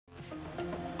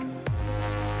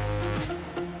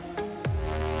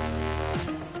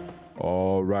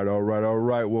All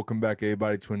right. Welcome back,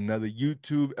 everybody, to another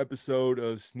YouTube episode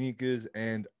of Sneakers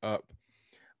and Up.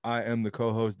 I am the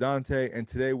co-host Dante, and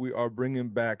today we are bringing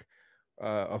back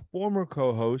a former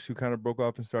co-host who kind of broke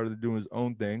off and started doing his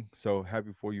own thing. So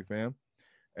happy for you, fam!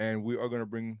 And we are going to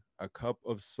bring a cup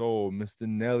of soul, Mr.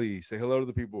 Nelly. Say hello to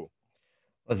the people.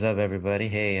 What's up, everybody?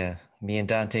 Hey, me and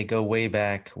Dante go way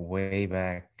back,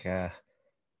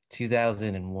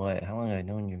 2000 and what? How long have I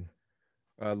known you?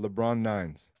 LeBron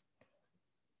Nines.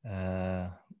 Uh,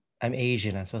 I'm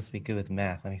Asian. I'm supposed to be good with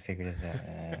math. Let me figure this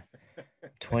out.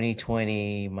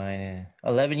 2020 minus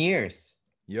 11 years. Is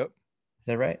Yep.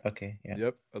 that right? Okay, yeah.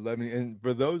 Yep, 11. And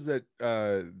for those that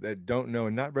don't know,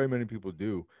 and not very many people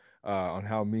do, on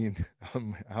how me and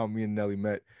how me and Nelly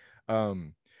met,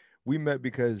 um, we met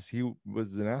because he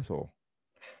was an asshole.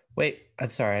 Wait, I'm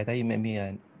sorry. I thought you meant me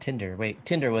on Tinder. Wait,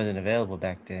 Tinder wasn't available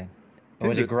back then. Or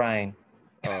was it Tinder, Grind?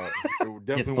 it Just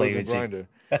definitely play wasn't with you. Grinder.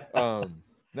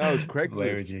 No, it was Play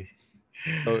Craigslist. with you.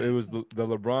 So it was the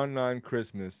LeBron 9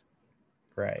 Christmas.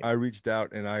 Right. I reached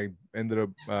out and I ended up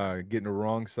getting the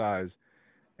wrong size,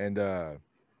 and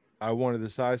I wanted the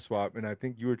size swap, and I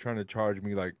think you were trying to charge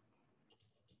me like,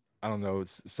 I don't know,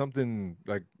 it's something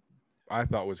like I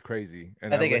thought was crazy,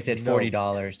 and I I think I let you said know.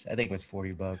 $40. I think it was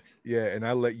 $40. Yeah, and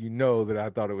I let you know that I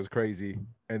thought it was crazy,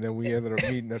 and then we ended up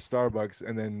meeting at Starbucks,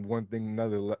 and then one thing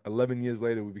another. 11 years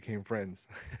later, we became friends.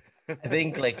 I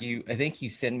think you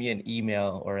sent me an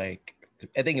email or like,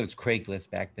 I think it was Craigslist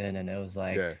back then. And it was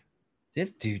like, Yeah,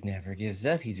 this dude never gives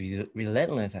up. He's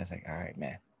relentless. I was like, all right,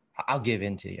 man, I'll give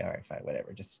in to you. All right, fine,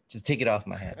 whatever. Just take it off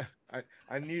my hands.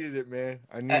 I needed it, man.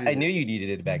 I I needed knew it. you needed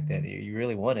it back then. You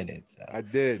really wanted it. So, I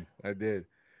did. but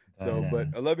So, but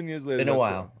 11 years later, been a that's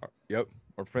what. while Yep,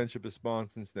 our friendship has spawned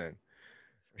since then.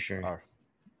 for sure. Uh,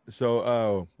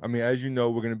 so, I mean, as you know,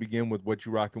 we're gonna begin with what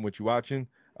you rocking, what you watching.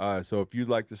 So if you'd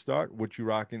like to start, what you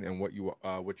rocking and what you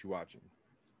watching.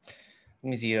 Let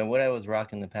me see what I was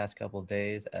rocking the past couple of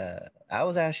days. I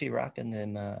was actually rocking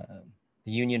them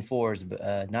the Union Fours,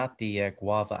 but not the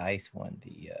Guava Ice one.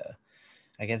 The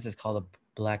I guess it's called a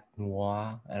Black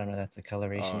Noir. I don't know. That's the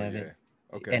coloration Oh of it.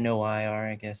 yeah, okay, Noir,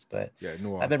 I guess. But yeah, I've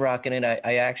Noir. been rocking it.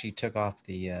 I actually took off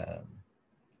the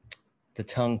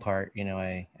tongue part.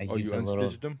 I Oh, used you a little,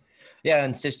 unstitched them? yeah,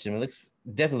 and stitched them. It looks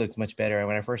definitely looks much better.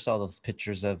 When I first saw those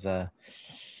pictures of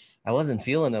I wasn't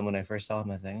feeling them when I first saw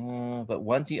them. I was like, oh. But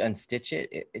once you unstitch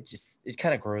it, it just it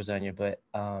kind of grows on you. But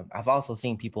I've also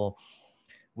seen people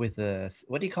with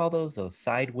what do you call those? Those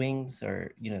side wings,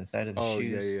 or the side of the Oh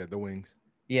yeah, shoes. yeah, the wings.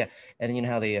 Yeah, and then you know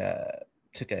how they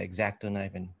took an X-Acto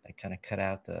knife and like kind of cut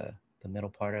out the middle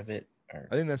part of it, or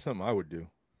I think that's something I would do.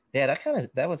 yeah,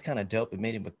 that was kind of dope. It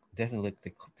made it definitely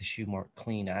look the shoe more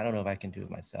clean. I don't know if I can do it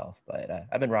myself, but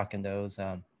I've been rocking those.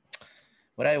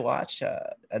 What I watched,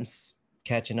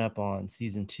 catching up on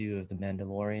season 2 of The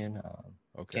Mandalorian. Can't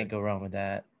Okay. go wrong with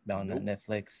that on Nope.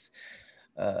 Netflix.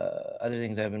 Other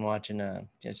things I've been watching,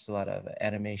 just a lot of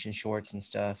animation shorts and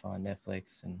stuff on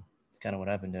Netflix, and it's kind of what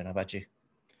I've been doing. How about you?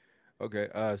 Okay.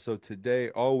 So today,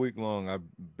 all week long, I've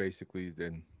basically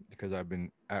been because I've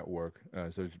been at work.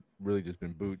 So it's really just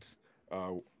been boots,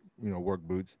 uh, work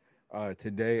boots.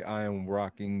 Today I am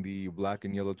rocking the black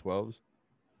and yellow 12s.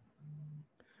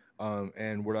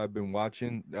 And what I've been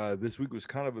watching this week was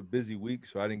kind of a busy week,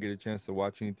 so I didn't get a chance to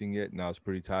watch anything yet, and I was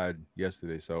pretty tired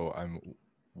yesterday. So I'm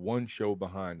one show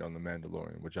behind on The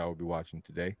Mandalorian, which I will be watching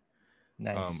today.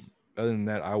 Nice. Other than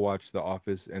that, I watch The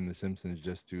Office and The Simpsons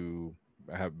just to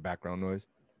have background noise.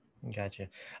 Gotcha.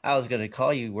 I was gonna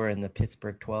call you. We're in the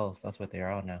Pittsburgh 12s. That's what they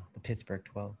are now. The Pittsburgh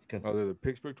 12. Oh, Because they're the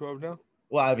Pittsburgh 12 now?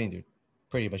 well, I mean, they're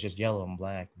pretty much just yellow and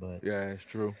black. But Yeah, it's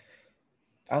true.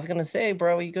 I was gonna say,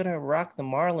 bro, you gonna rock the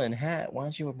Marlin hat? Why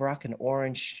don't you rock an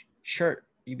orange shirt?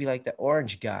 You'd be like the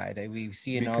orange guy that we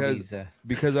see in all Because these.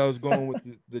 because I was going with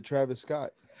the Travis Scott.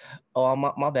 Oh,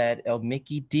 my bad. Oh,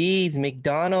 Mickey D's,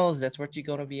 McDonald's. That's what you're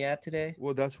gonna be at today.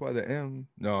 Well, that's why the M.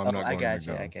 No, I'm Oh, not I going to got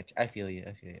you. I McDonald's. got you. I feel you.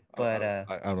 I feel you. I, I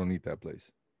don't I don't eat that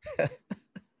place.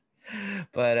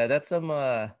 But that's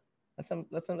cool.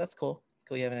 It's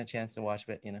cool you having a chance to watch.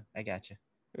 But I got you.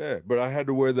 Yeah, but I had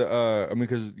to wear the I mean,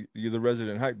 because you're the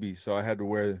resident hype beast, so I had to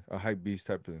wear a hype beast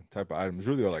type of item. It's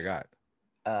really all I got.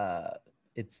 Uh,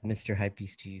 it's Mr.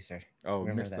 Hypebeast to you, sir. Oh,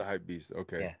 Remember Mr. that. Hype Beast.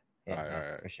 Okay. Yeah, All yeah, right, all yeah, right,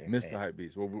 all right. for sure. Mr. Yeah. Hype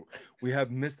Beast. Well, we have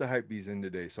Mr. Hype Beast in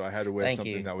today, so I had to wear Thank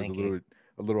something you, that was thank you.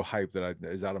 a little hype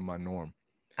is out of my norm.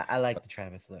 I like the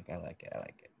Travis look. I like it. I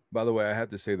like it. By the way, I have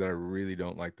to say that I really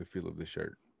don't like the feel of the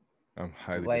shirt. I'm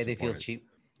highly Why they feel disappointed. cheap?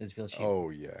 Does it feel cheap? Oh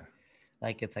yeah.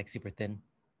 Like it's like super thin.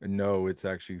 No, it's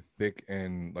actually thick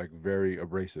and like very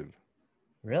abrasive.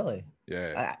 Really?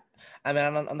 Yeah. I I mean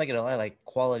I'm not gonna lie. Like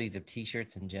qualities of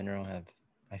t-shirts in general have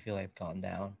I feel like gone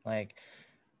down. Like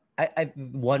I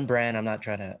one brand, I'm not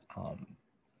trying to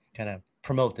kind of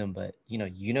promote them, but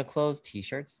Uniqlo's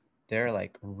t-shirts, they're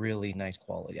like really nice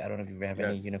quality. I don't know if you have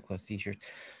any Yes. Uniqlo t-shirts.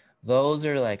 Those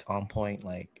are like on point.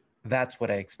 Like that's what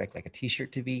I expect like a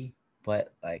t-shirt to be.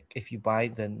 But like if you buy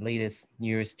the latest,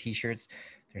 newest t-shirts,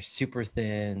 they're super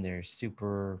thin. They're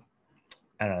super.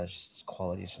 I don't know. Just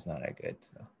quality is just not that good.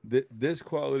 So This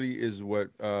quality is what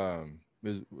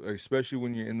is, especially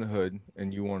when you're in the hood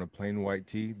and you want a plain white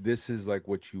tee. This is like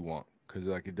what you want because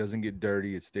like it doesn't get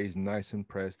dirty. It stays nice and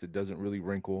pressed. It doesn't really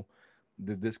wrinkle.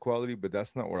 This quality, but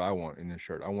that's not what I want in a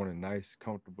shirt. I want a nice,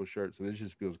 comfortable shirt. So this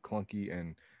just feels clunky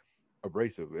and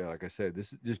abrasive. Yeah, like I said,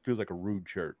 this just feels like a rude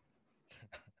shirt.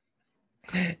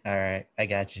 all right, I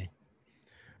got you.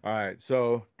 All right,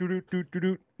 so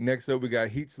next up we got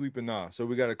heat, sleep, and nah. So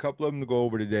we got a couple of them to go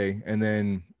over today, and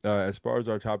then as far as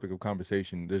our topic of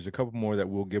conversation, there's a couple more that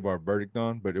we'll give our verdict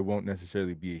on, but it won't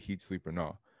necessarily be a heat, sleep, or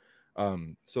nah.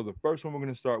 So the first one we're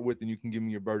gonna start with, and you can give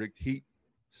me your verdict: heat,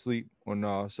 sleep, or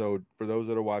nah. So for those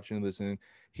that are watching and listening,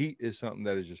 heat is something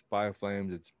that is just fire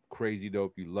flames. It's crazy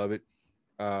dope. You love it.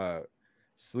 Uh,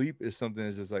 sleep is something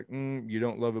that's just like you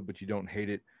don't love it, but you don't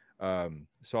hate it.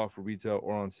 Soft for retail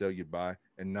or on sale, you buy.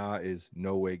 And nah is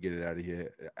no way, get it out of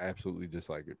here. I absolutely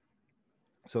dislike it.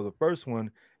 So the first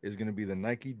one is going to be the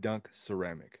Nike Dunk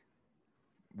Ceramic.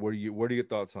 What are your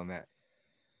thoughts on that?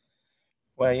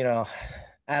 Well,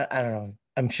 I don't know.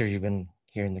 I'm sure you've been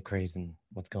hearing the craze and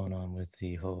what's going on with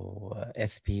the whole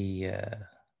SB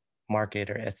market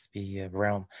or SB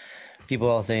realm. People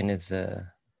all saying it's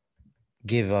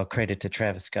give credit to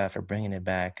Travis Scott for bringing it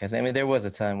back, because I mean there was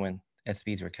a time when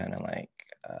SBs were kind of like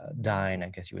dying, I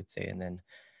guess you would say, and then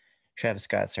Travis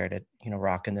Scott started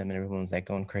rocking them, and everyone was like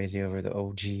going crazy over the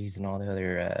OGs and all the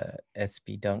other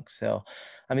SB dunks. So,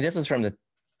 I mean, this was from the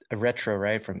a retro,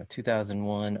 right, from a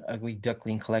 2001 Ugly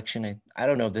Duckling collection. I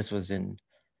don't know if this was in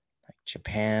like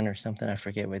Japan or something. I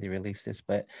forget where they released this,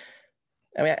 but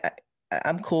I mean,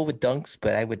 I'm cool with dunks,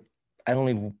 but I'd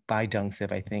only buy dunks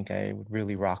if I think I would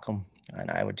really rock them, and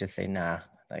I would just say nah.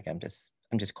 Like I'm just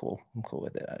cool. I'm cool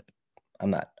with it. I'm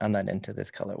not into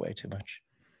this colorway too much.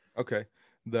 Okay.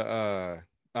 The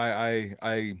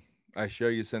I share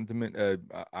your sentiment.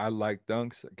 I like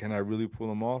dunks. Can I really pull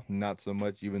them off? Not so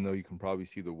much, even though you can probably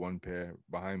see the one pair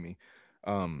behind me.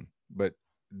 But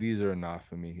these are not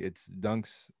for me. It's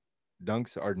dunks.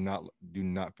 Dunks are not do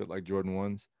not fit like Jordan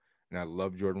ones, and I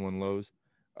love Jordan 1 lows.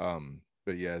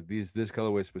 But yeah, this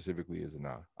colorway specifically is a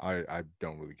nah. I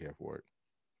don't really care for it.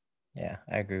 Yeah,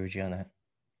 I agree with you on that.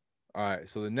 All right,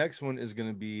 so the next one is going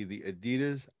to be the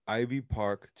Adidas Ivy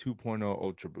Park 2.0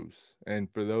 Ultra Boost. And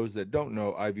for those that don't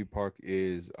know, Ivy Park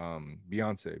is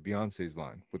Beyonce's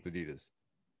line with Adidas.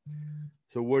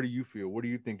 So what do you feel? What are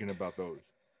you thinking about those?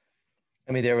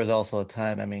 I mean, there was also a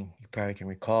time, I mean, you probably can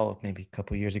recall maybe a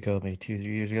couple years ago, maybe 2,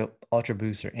 3 years ago, Ultra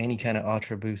Boost or any kind of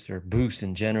Ultra Boost or Boost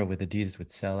in general with Adidas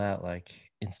would sell out, like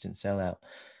instant sellout.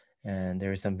 And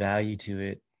there was some value to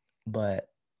it. But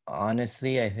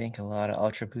honestly, I think a lot of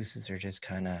Ultra Boosts are just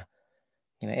kind of,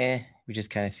 we just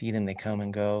kind of see them, they come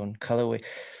and go. And colorway,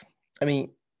 I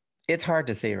mean, it's hard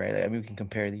to say, right? Like, I mean, we can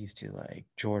compare these to like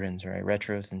Jordans, right?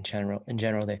 Retros in general. In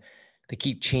general, they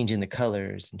keep changing the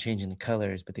colors and changing the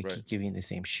colors, but they Right. keep giving you the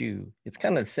same shoe. It's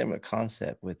kind of a similar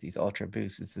concept with these Ultra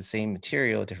Boosts. It's the same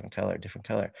material, different color, different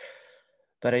color.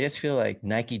 But I just feel like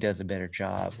Nike does a better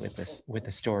job with this with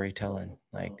the storytelling,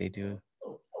 like they do.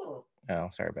 Oh,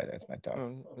 sorry about that. That's my dog.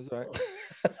 Oh, that's all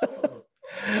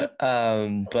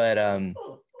right. But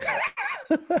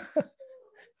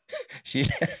she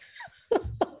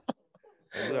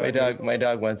That's all my right.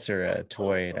 dog wants her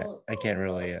toy, and I can't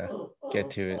really get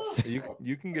to it.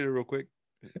 You can get it real quick.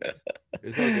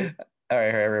 It's all good. All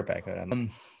right, right back.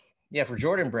 Yeah, for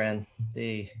Jordan Brand,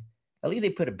 they at least they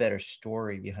put a better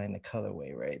story behind the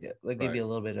colorway, right? They'll give Right. you a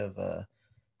little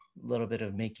bit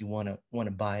of make you want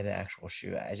to buy the actual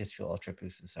shoe. I just feel Ultra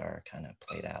Boosts are kind of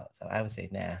played out, so I would say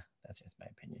nah. That's just my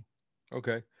opinion.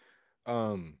 Okay.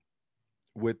 Um,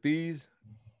 with these,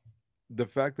 the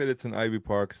fact that it's an Ivy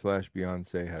Park slash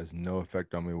Beyonce has no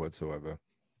effect on me whatsoever.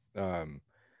 Um,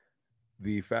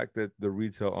 the fact that the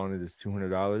retail on it is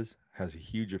 $200 has a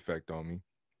huge effect on me.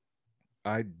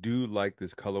 I do like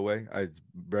this colorway. It's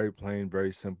very plain,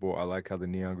 very simple. I like how the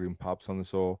neon green pops on the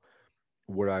sole.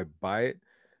 Would I buy it?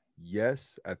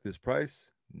 Yes. At this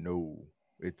price? No.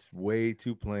 It's way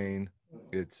too plain.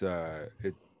 It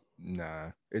nah.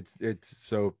 It's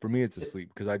so for me it's a sleep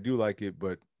because I do like it,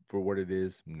 but for what it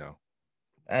is, no.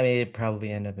 I mean, it probably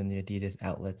end up in the Adidas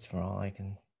outlets for all I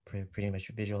can pretty much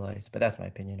visualize, but that's my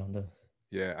opinion on those.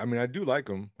 Yeah, I mean, I do like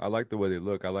them. I like the way they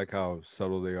look. I like how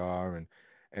subtle they are,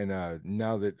 and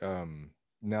now that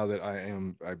now that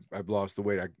I've lost the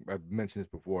weight. I've mentioned this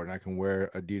before, and I can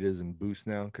wear Adidas and Boost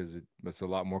now because it's a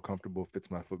lot more comfortable, fits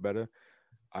my foot better.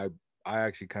 I I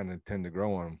actually kind of tend to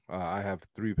grow on them. I have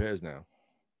 3 pairs now,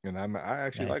 and I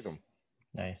actually like Nice, them.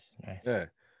 nice, nice. Yeah.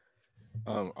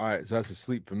 All right, so that's a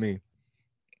sleep for me.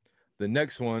 The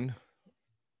next one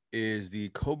is the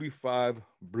Kobe 5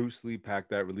 Bruce Lee pack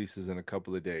that releases in a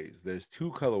couple of days. There's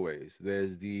two colorways.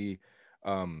 There's the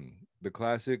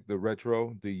classic, the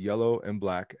retro, the yellow and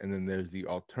black, and then there's the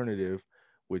alternative,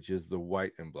 which is the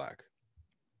white and black.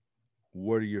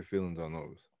 What are your feelings on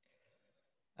those?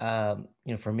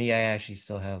 For me, I actually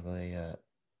still have the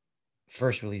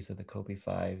first release of the Kobe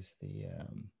fives.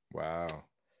 Wow.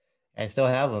 I still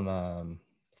have them.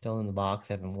 Still in the box.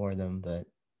 Haven't worn them, but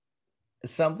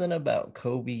something about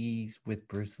Kobe's with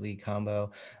Bruce Lee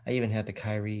combo. I even had the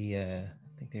Kyrie. I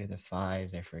think they're the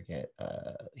fives. I forget.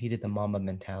 He did the Mamba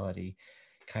mentality,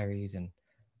 Kyrie's, and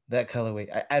that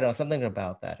colorway. I don't know something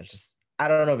about that. It's just I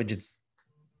don't know if it just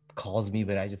calls me,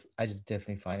 but I just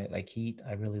definitely find it like heat.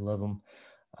 I really love them.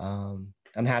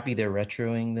 I'm happy they're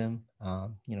retroing them.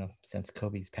 Since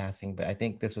Kobe's passing, but I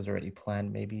think this was already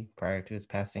planned maybe prior to his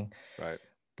passing. Right.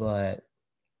 But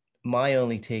my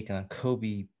only take on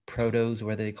Kobe protos,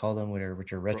 where they call them, whatever,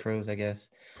 which are Pro, retros, I guess,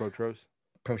 Protros.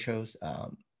 pro shows.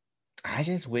 I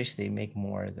just wish they make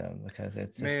more of them because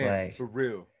it's just Man, for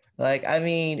real. like I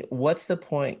mean, what's the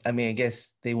point? I mean, I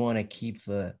guess they want to keep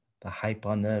the hype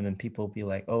on them, and people be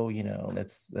like, oh,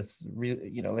 let's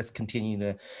really, let's continue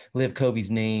to live Kobe's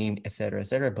name, et cetera, et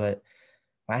cetera. But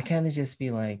why can't it just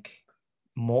be like,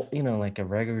 like a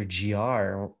regular GR?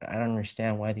 I don't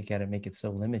understand why they got to make it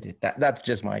so limited. That's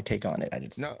just my take on it. I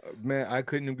just No, man, I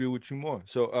couldn't agree with you more.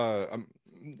 So,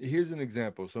 here's an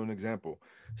example. So, an example.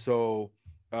 So,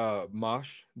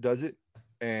 Mosh does it,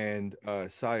 and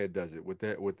Saya does it with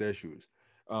their shoes.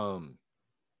 Um,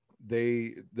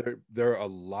 they're a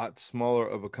lot smaller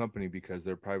of a company because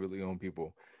they're privately owned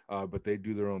people, but they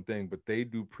do their own thing. But they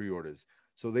do pre-orders,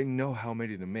 so they know how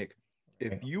many to make.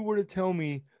 If right, you were to tell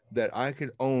me that I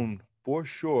could own for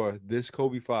sure this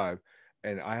Kobe 5,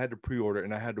 and I had to pre-order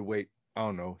and I had to wait, I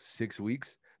don't know, 6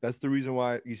 weeks. That's the reason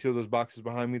why you see those boxes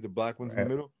behind me, the black ones in the right,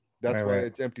 middle. That's right, why right.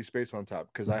 it's empty space on top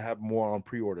because I have more on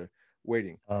pre-order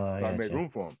waiting. I So I made gotcha. room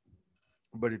for them.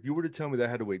 But if you were to tell me that I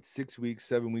had to wait 6 weeks,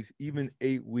 7 weeks, even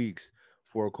 8 weeks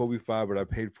for a Kobe 5, but I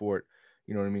paid for it,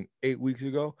 you know what I mean, 8 weeks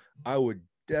ago, I would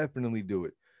definitely do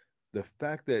it. The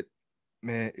fact that,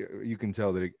 man, you can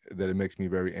tell that it makes me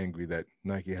very angry that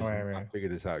Nike has Right, not right,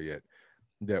 figured this out yet.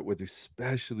 That with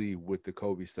especially with the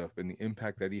Kobe stuff and the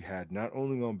impact that he had, not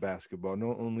only on basketball,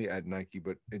 not only at Nike,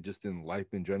 but just in life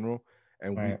in general,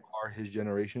 and we right, are his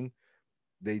generation,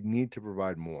 they need to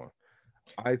provide more.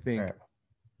 I think right,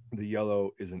 the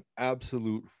yellow is an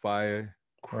absolute fire,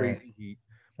 right, crazy heat.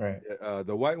 right.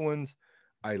 The white ones,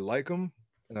 I like them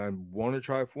and I want to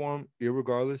try for them,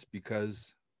 irregardless,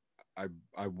 because I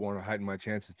I want to heighten my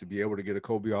chances to be able to get a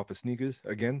Kobe off of sneakers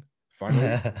again.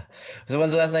 Finally, So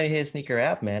when's the last time you hit a sneaker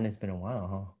app, man? It's been a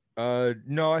while, huh?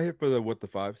 no, I hit for the what the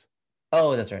fives.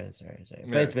 Oh, that's right, that's right, that's right.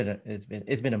 But Yeah,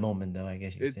 it's been a moment though, I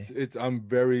guess you say. it's I'm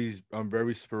very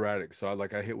sporadic, so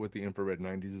I hit with the infrared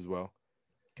 90s as well.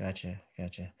 Gotcha,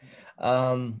 gotcha.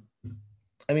 Um,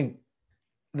 I mean,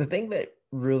 the thing that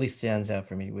really stands out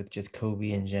for me with just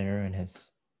Kobe in general and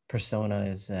his persona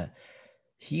is that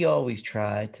he always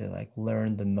tried to like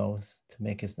learn the most to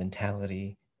make his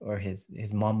mentality or his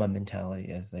Mamba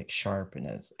mentality as like sharp and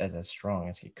as strong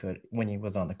as he could when he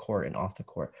was on the court and off the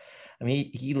court. I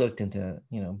mean, he looked into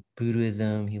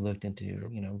Buddhism. He looked into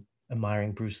Yep.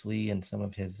 admiring Bruce Lee and some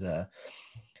of his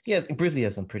Bruce Lee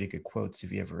has some pretty good quotes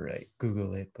if you ever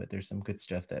Google it, but there's some good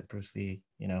stuff that Bruce Lee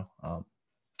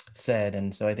said.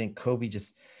 And so I think Kobe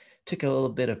just took a little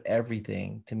bit of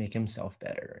everything to make himself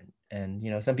better.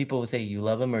 And some people will say you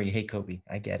love him or you hate Kobe.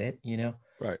 I get it.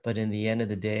 Right, But in the end of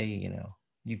the day,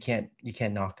 you can't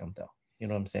knock him though. You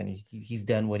know what I'm saying? He's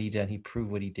done what he done. He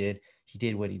proved what he did. He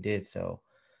did what he did. So,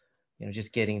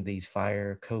 just getting these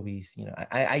fire Kobe's,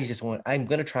 I'm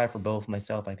gonna try for both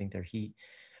myself. I think they're heat.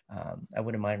 I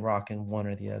wouldn't mind rocking one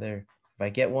or the other. If I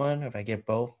get one, or if I get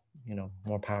both,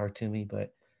 more power to me.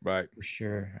 But right, for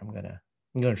sure, I'm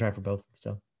gonna try for both.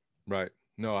 So right.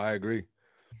 No, I agree.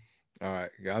 All right.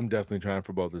 Yeah, I'm definitely trying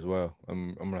for both as well.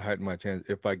 I'm gonna heighten my chance.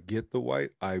 If I get the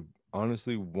white, I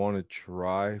honestly want to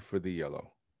try for the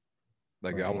yellow.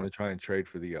 Like I right, want to try and trade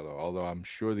for the yellow. Although I'm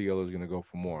sure the yellow is gonna go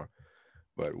for more,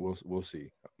 but we'll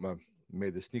see. May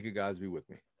the sneaker guys be with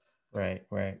me. right,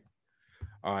 right.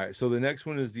 All right. So the next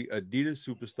one is the Adidas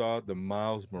Superstar, the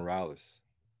Miles Morales.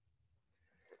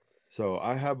 So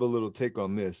I have a little take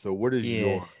on this. So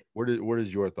Yeah. what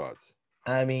is your thoughts?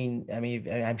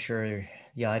 I'm sure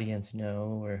the audience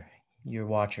know, or your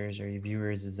watchers or your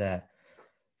viewers, is that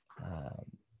um,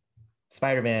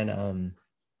 Spider-Man,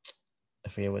 I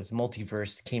forget what his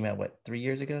multiverse came out, what, 3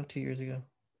 years ago, 2 years ago,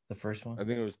 the first one, I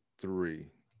think it was 3.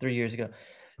 3 years ago.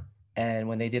 And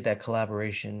when they did that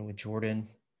collaboration with Jordan,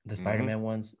 the Mm-hmm. Spider-Man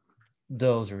ones,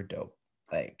 those were dope.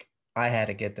 Like I had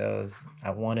to get those.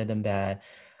 I wanted them bad.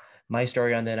 My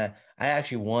story on that, I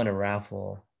actually won a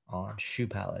raffle on shoe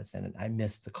palettes and I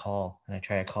missed the call and I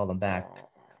tried to call them back. Oh,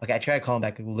 Like I tried calling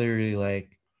back literally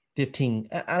like 15,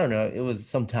 I don't know. It was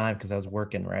some time because I was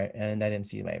working, right? And I didn't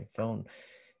see my phone.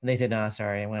 And they said, no,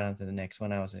 sorry. I went on to the next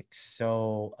one. I was like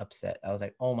so upset. I was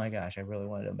like, oh my gosh, I really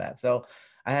wanted them back. So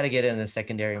I had to get it in the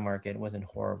secondary market. It wasn't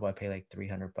horrible. I paid like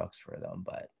 $300 for them,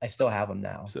 but I still have them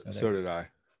now. so, So so they're, did I.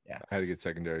 yeah. I had to get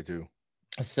secondary too.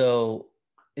 So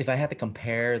if I had to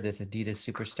compare this Adidas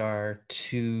Superstar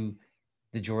to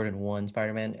the Jordan 1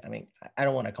 Spider-Man, I mean, I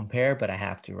don't want to compare, but I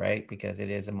have to, right? Because it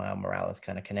is a Miles Morales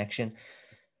kind of connection.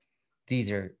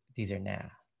 These are nah.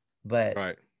 But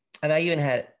Right. and I even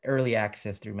had early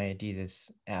access through my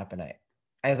Adidas app, and I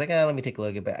was like, oh, let me take a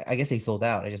look at. But I guess they sold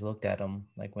out. I just looked at them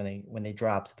like when they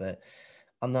dropped, but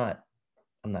I'm not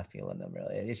I'm not feeling them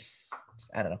really. It's just,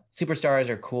 I don't know. Superstars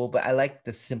are cool, but I like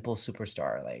the simple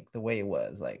superstar, like the way it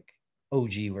was, like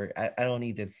OG. Where I don't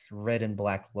need this red and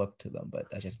black look to them, but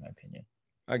that's just my opinion.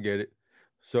 I get it.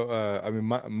 So I mean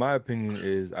my opinion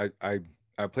is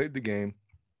I played the game.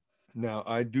 Now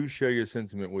I do share your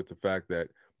sentiment with the fact that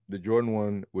the Jordan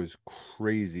one was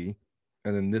crazy,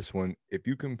 and then this one, if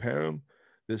you compare them,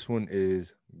 this one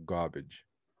is garbage.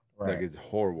 Like Right, it's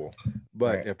horrible.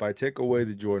 But right. if I take away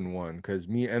the Jordan one, because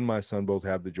me and my son both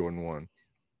have the Jordan one,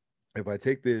 if I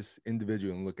take this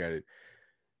individual and look at it,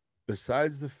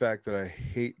 besides the fact that I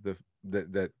hate the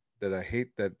that that that I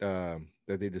hate that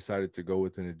they decided to go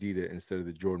with an Adidas instead of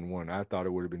the Jordan one, I thought it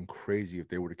would have been crazy if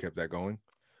they would have kept that going.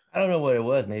 I don't know what it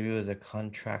was. Maybe it was a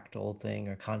contractual thing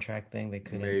or contract thing. They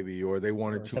couldn't, Maybe, or they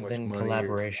wanted or too much something money, or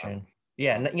collaboration. I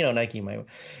Yeah, don't know. Nike might.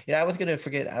 Yeah, I was gonna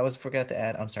forget. Forgot to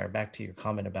add. I'm sorry. Back to your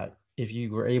comment about if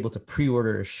you were able to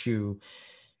pre-order a shoe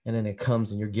and then it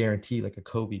comes and you're guaranteed like a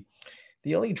Kobe.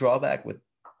 The only drawback with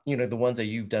the ones that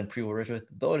you've done pre-orders with,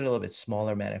 those are a little bit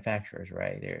smaller manufacturers,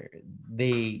 right?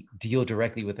 They deal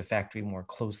directly with the factory more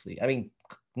closely. I mean,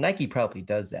 Nike probably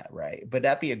does that, right? But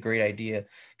that'd be a great idea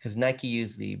because Nike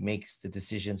usually makes the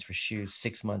decisions for shoes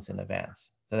 6 months in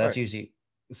advance. So that's Right. usually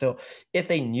so if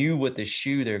they knew what the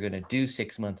shoe they're going to do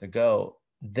 6 months ago,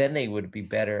 then they would be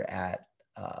better at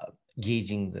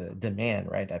gauging the demand,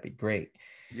 right? That'd be great.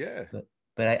 Yeah.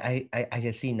 But I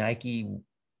just see Nike,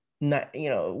 not,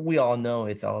 we all know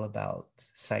it's all about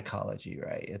psychology,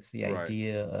 right? It's the Right.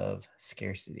 idea of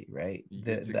scarcity, right?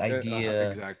 It's The idea,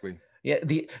 exactly yeah,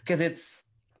 because it's,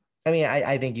 I mean,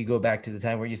 I think you go back to the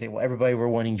time where you say, well, everybody were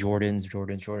wanting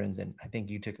Jordans, and I think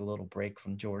you took a little break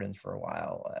from Jordans for a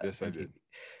while. I yes, I think you, did.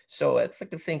 so it's like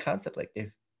the same concept. Like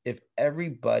if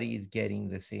everybody is getting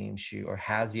the same shoe or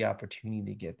has the opportunity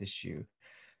to get the shoe,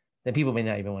 then people may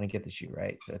not even want to get the shoe,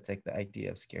 right? So it's like the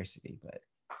idea of scarcity. But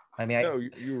I mean, No,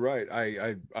 you're right.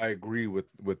 I agree with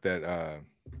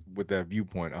that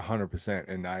viewpoint 100%,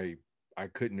 and I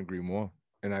couldn't agree more,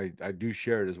 and I do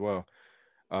share it as well.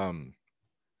 Um,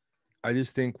 I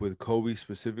just think with Kobe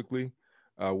specifically,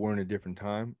 we're in a different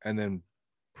time, and then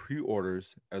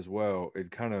pre-orders as well.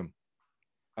 It kind of,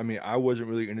 I mean, I wasn't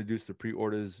really introduced to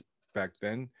pre-orders back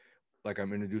then, like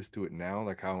I'm introduced to it now,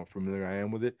 like how familiar I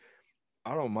am with it.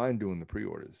 I don't mind doing the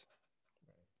pre-orders.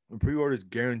 And pre-orders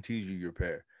guarantees you your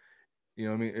pair. You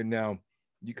know what I mean? And now,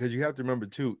 because you have to remember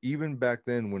too, even back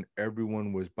then when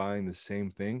everyone was buying the same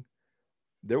thing,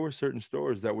 there were certain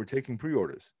stores that were taking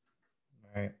pre-orders.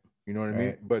 right, You know what I mean?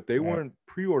 right, But they right. weren't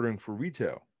pre-ordering for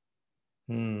retail.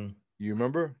 Hmm. You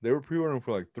remember? They were pre-ordering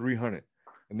for like 300.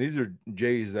 And these are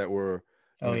J's that were,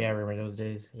 you Oh yeah, I know, remember those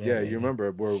days. Yeah, yeah, yeah, you yeah,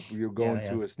 remember where you go yeah, yeah.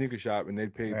 into a sneaker shop and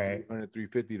they'd pay Right. 300,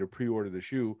 350 to pre-order the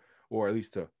shoe or at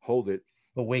least to hold it.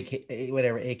 But wait,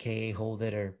 whatever, AKA hold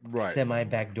it or Right. semi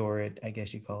backdoor it, I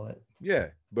guess you call it. Yeah.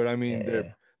 But I Yeah, mean,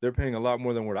 yeah. they're paying a lot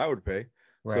more than what I would pay.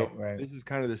 So Right, right, this is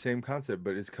kind of the same concept,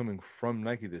 but it's coming from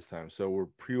Nike this time. So we're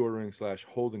pre-ordering slash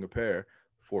holding a pair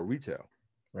for retail.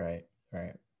 right,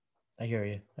 right. I hear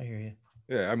you. I hear you.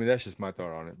 Yeah, I mean that's just my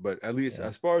thought on it. But at least Yeah.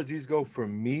 as far as these go, for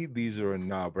me, these are a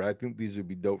nah. But I think these would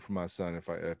be dope for my son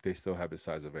if they still have his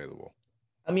size available.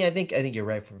 I mean, I think you're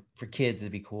right. For kids,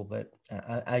 it'd be cool, but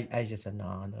I just a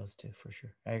nah on those two for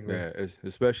sure. I agree. Yeah,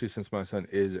 especially since my son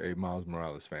is a Miles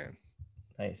Morales fan.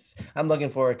 Nice. I'm looking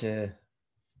forward to.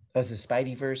 Oh, is it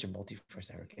Spideyverse or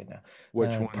Multiverse? I forget now.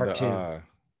 Which one? Part two.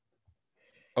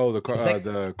 Oh, The sec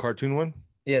the cartoon one.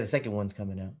 Yeah, the second one's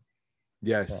coming out.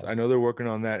 Yes, So I know they're working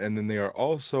on that, and then they are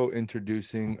also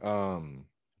introducing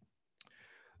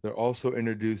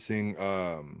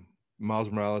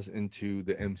Miles Morales into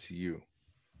the MCU.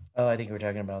 oh, I think we're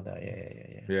talking about that. Yeah, yeah, yeah,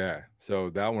 yeah. Yeah, so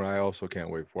that one I also can't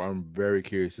wait for. I'm very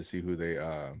curious to see who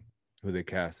they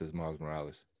cast as Miles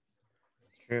Morales.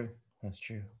 That's true. That's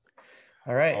true.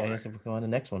 All right. All I right. guess we'll go on to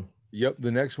the next one. Yep.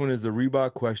 The next one is the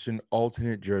Reebok question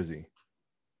alternate jersey.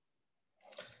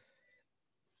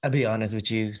 I'll be honest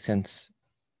with you, since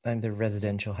I'm the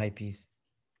residential hypebeast,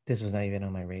 this was not even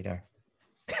on my radar.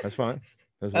 That's fine.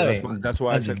 I That's why mean, that's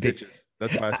why I I'm sent just big. pitches.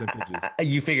 That's why I sent pitches.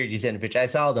 You figured you sent a picture. I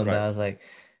saw them, but Right. I was like,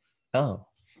 oh,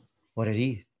 what are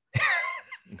these?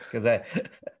 Because I,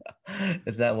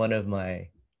 it's not one of my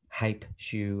hype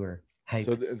shoe or hype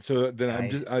So then I'm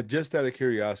guys. just out of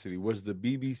curiosity, was the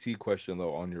BBC question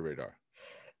though on your radar?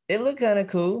 It looked kind of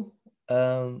cool.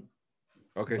 Um,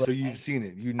 Okay, so but you've seen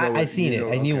it. You know I it. You seen it.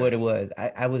 know. I knew Okay. what it was.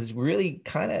 I was really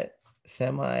kind of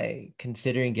semi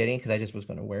considering getting because I just was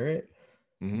going to wear it.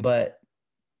 Hmm. But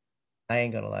I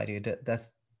ain't gonna lie to you. That's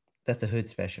the hood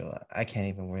special. I can't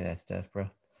even wear that stuff, bro.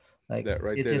 Like That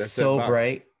right it's there. just That's that so box.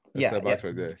 bright. That's Yeah, that yeah. box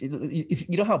right there.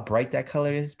 You know how bright that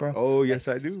color is, bro? Oh Like, yes,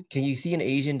 I do. can you see an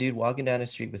Asian dude walking down the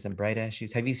street with some bright ass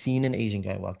shoes? Have you seen an Asian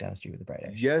guy walk down the street with a bright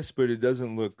ass shoe? Yes, but it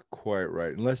doesn't look quite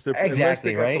right unless they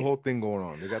Exactly, got the right? whole thing going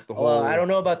on. They got the Well, I whole. don't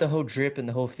know about the whole drip and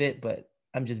the whole fit, but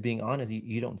I'm just being honest.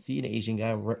 You don't see an Asian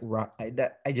guy rock.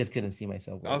 I just couldn't see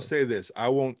myself I'll wearing. say this: I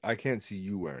won't. I can't see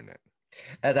you wearing that.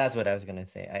 That's what I was gonna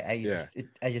say. Yeah,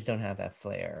 I just don't have that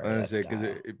flair I'm or gonna that say because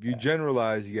style. if you Yeah.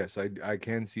 generalize, yes, I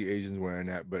can see Asians wearing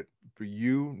that, but for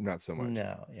you, not so much.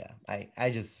 No, yeah. I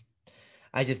just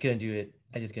couldn't do it.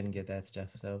 I just couldn't get that stuff.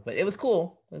 So, but it was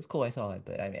cool. It was cool. I saw it,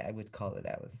 but I mean, I would call it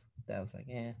that was like,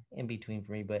 in between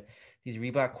for me. But these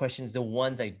Reebok questions, the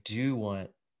ones I do want,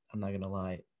 I'm not gonna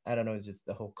lie. I don't know, it's just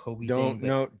the whole Kobe thing, Don't but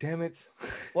no, damn it.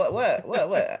 what?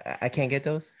 I can't get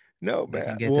those. No, I man.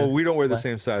 can get Well, those. we don't wear the What?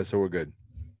 same size, so we're good.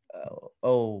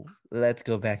 Oh, let's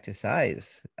go back to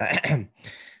size.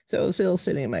 So still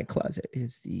sitting in my closet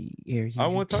is the Air I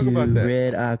Yeezy want to talk about 2 that.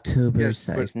 Red October Yes,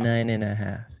 size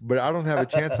 9.5. but I don't have a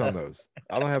chance on those.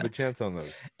 I don't have a chance on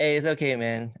those. Hey, it's okay,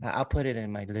 man. I'll put it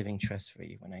in my living trust for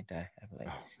you when I die. I'll be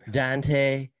like, Oh,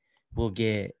 Dante will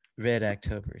get Red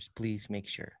Octobers. Please make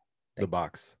sure. the Thank you.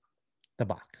 box. The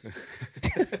box.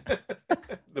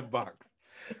 The box.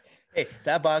 Hey,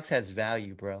 that box has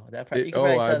value, bro. You can probably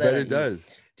I sell that bet on it does.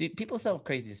 Dude, people sell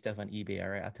crazy stuff on eBay. All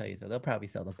right, I'll tell you so. They'll probably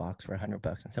sell the box for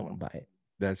 $100 and someone buy it.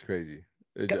 That's crazy.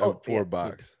 Oh, For yeah, a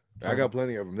box. I got $4.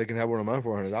 plenty of them. They can have one of mine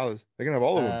for $100. They can have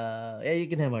all of them. Yeah, you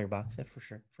can have all your box, for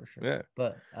sure, for sure. Yeah.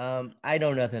 But I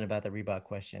know nothing about the Reebok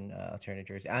question, alternative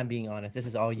jersey. I'm being honest. This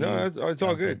is all you. No, it's all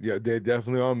Dante. good. Yeah, they're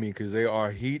definitely on me because they are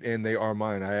heat and they are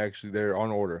mine. They're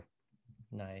on order.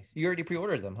 Nice. You already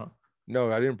pre-ordered them, huh?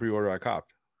 No, I didn't pre-order. I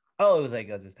copped. Oh, it was like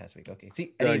this past week. Okay.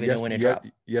 See, I didn't even know when it dropped.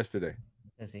 Yesterday.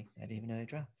 Let's see. I didn't even know it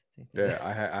dropped. See? Yeah,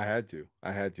 I had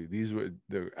to.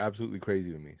 They're absolutely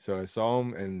crazy to me. So I saw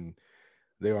them and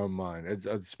they are mine. It's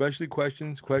especially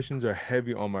questions. Questions are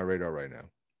heavy on my radar right now.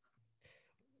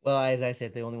 Well, as I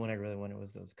said, the only one I really wanted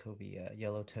was those Kobe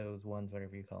yellow toes ones,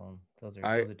 whatever you call them. Those are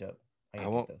dope. I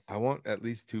gotta get those. I want at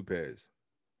least 2 pairs.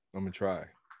 I'm gonna try.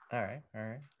 All right.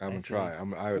 I'm gonna try.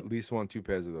 I at least want 2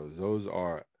 pairs of those. Those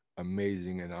are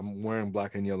amazing, and I'm wearing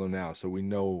black and yellow now, so we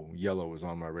know yellow is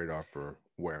on my radar for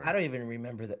wearing. I don't even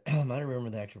remember I don't remember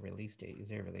the actual release date. Is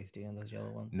there a release date on those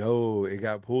yellow ones? No, it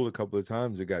got pulled a couple of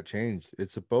times. It got changed.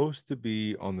 It's supposed to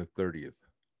be on the 30th.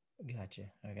 Gotcha.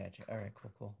 I gotcha. All right,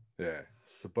 cool. Yeah,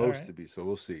 supposed to be. So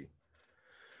we'll see.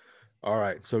 All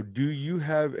right. So do you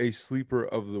have a sleeper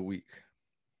of the week?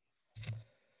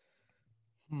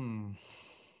 I'm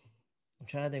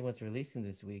trying to think what's releasing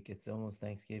this week. It's almost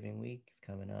Thanksgiving week. It's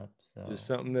coming up. So just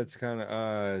something that's kind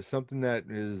of something that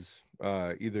is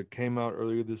either came out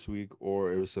earlier this week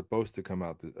or it was supposed to come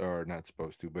out or not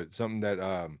supposed to, but something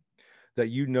that that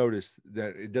you noticed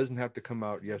that it doesn't have to come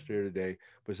out yesterday or today,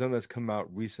 but something that's come out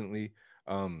recently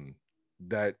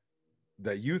that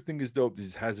you think is dope,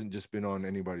 just hasn't just been on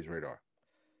anybody's radar.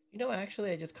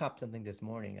 Actually, I just copped something this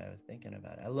morning. I was thinking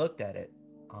about it. I looked at it.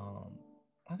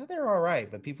 I thought they were all right,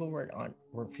 but people weren't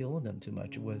feeling them too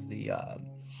much. It was the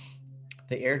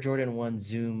Air Jordan 1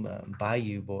 Zoom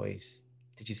Bayou Boys.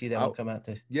 Did you see that one come out?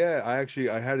 Yeah, I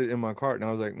had it in my cart, and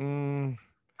I was like,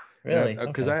 really?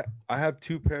 Because okay. I have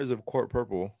 2 pairs of Court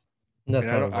Purple, That's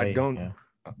and probably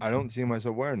I don't see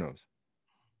myself wearing those.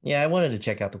 Yeah, I wanted to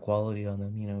check out the quality on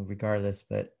them, regardless,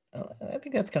 but I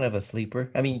think that's kind of a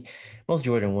sleeper. I mean, most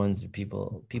Jordan 1s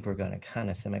people are gonna kind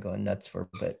of semi-go nuts for,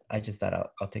 but I just thought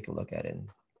I'll take a look at it and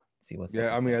see what's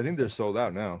I mean, I think they're sold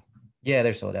out now. Yeah,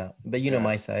 they're sold out. But Yeah.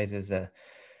 my size is a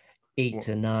 8 Well,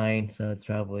 to 9, so it's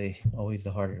probably always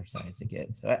the harder size to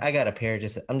get. So I got a pair.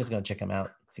 I'm just gonna check them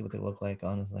out, see what they look like.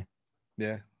 Honestly,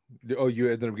 yeah. Oh, you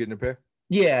ended up getting a pair?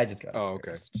 yeah, I just got a Oh, pair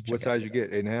okay. just to What check out size what you they look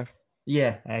get? 8.5? like.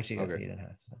 Yeah, I actually got Okay.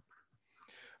 8.5.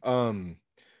 So Um,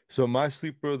 so my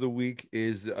sleeper of the week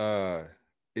is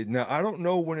now I don't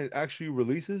know when it actually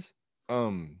releases.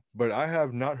 But I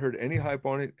have not heard any hype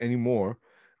on it anymore.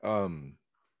 Um,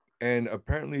 and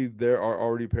apparently there are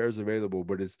already pairs available,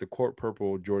 but it's the Court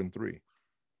Purple Jordan 3.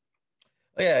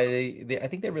 oh yeah, I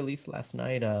think they released last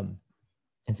night.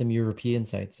 And some European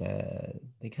sites,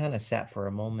 they kind of sat for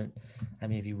a moment. I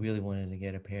mean, if you really wanted to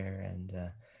get a pair, and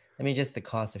I mean, just the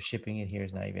cost of shipping it here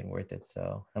is not even worth it.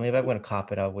 So, I mean, if I'm going to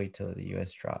cop it, I'll wait till the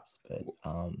US drops. But,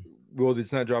 Well,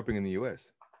 it's not dropping in the US.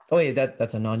 oh, yeah,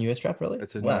 that's a non-US drop, really?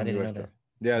 It's a Wow, I didn't non-US know drop.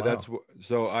 that. Yeah, that's Wow. what.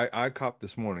 So I copped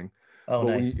this morning, Oh,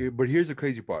 but nice. but here's the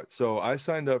crazy part. So I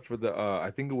signed up for the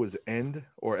I think it was End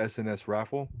or SNS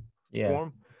raffle Yeah,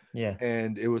 form, yeah.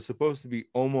 and it was supposed to be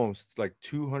almost like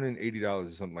 $280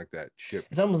 or something like that shipped.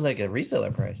 It's almost like a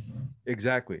reseller price.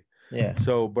 Exactly. Yeah.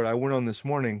 So, but I went on this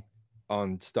morning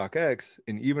on StockX,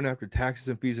 and even after taxes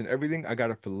and fees and everything, I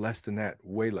got it for less than that,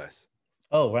 way less.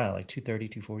 Oh, wow, like 230,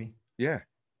 240. Yeah.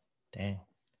 Dang,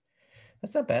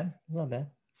 that's not bad. It's not bad.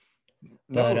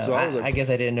 But No, so I was like, I guess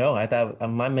I didn't know. I thought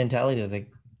my mentality was like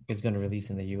it's going to release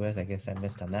in the US. I guess I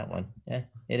missed on that one. Yeah,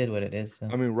 it is what it is. So.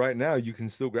 I mean, right now you can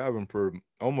still grab them for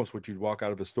almost what you'd walk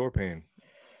out of a store paying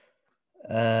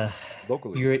Uh,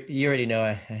 locally. you already know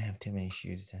I have too many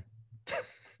shoes. Too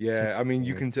Yeah, I mean,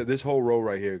 you many. can tell this whole row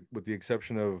right here, with the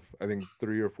exception of I think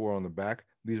 3 or 4 on the back.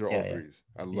 These are all Yeah, yeah, threes.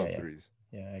 I yeah, love yeah, threes.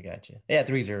 yeah. I got you. Yeah,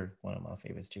 threes are one of my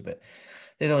favorites too. But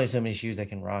there's only so many shoes I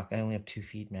can rock. I only have 2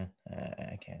 feet, man.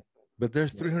 I can't. But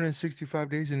there's 365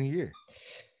 days in a year.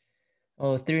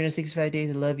 Oh, 365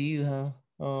 days. I love you, huh?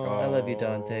 Oh, I love you,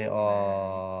 Dante. Oh man.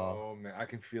 Oh. Oh man. I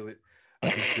can feel it. I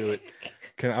can feel it.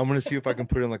 I'm gonna see if I can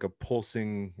put in like a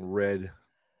pulsing red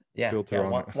Yeah, yeah. filter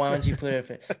on Why don't you put it.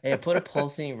 it? Hey, put a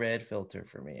pulsing red filter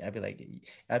for me. I'd be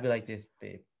like this,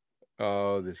 babe.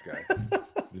 Oh, this guy.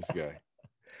 This guy.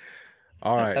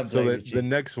 All right. I'm So playing with the you.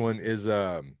 next one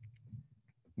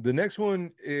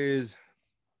is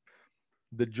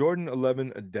the Jordan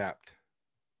 11 Adapt.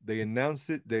 They announced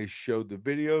it, they showed the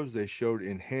videos, they showed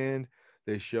in hand,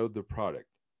 they showed the product.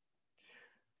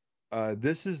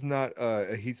 This is not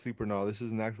a heat sleeper now. This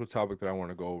is an actual topic that I want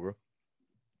to go over.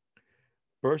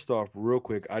 First off, real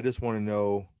quick, I just want to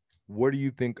know, what do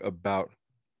you think about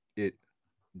it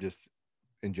just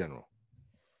in general?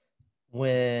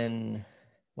 When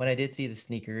when I did see the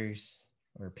sneakers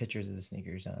or pictures of the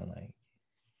sneakers on like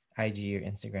IG or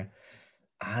Instagram,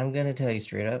 I'm gonna tell you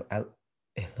straight up,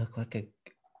 it looked like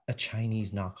a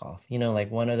Chinese knockoff.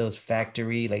 Like one of those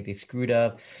factory, like they screwed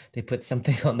up, they put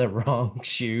something on the wrong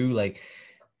shoe. Like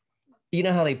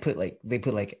how they put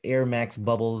like Air Max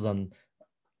bubbles on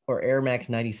or Air Max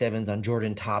 97s on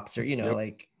Jordan tops, or Yep.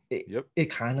 like Yep. it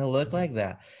kind of looked like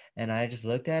that. And I just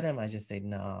looked at him, I just said,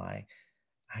 no, I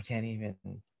can't even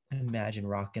imagine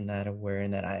rocking that or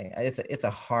wearing that. It's a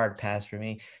hard pass for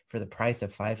me for the price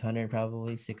of 500,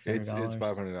 probably six hundred It's dollars.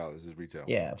 $500 is retail.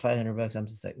 Yeah, $500. I'm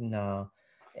just like, no.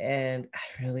 And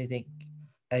I really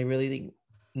think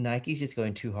Nike's just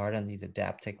going too hard on these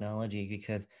adapt technology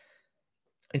because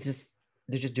it's just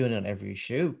they're just doing it on every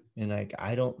shoe. And like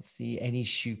I don't see any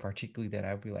shoe particularly that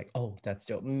I'd be like, oh, that's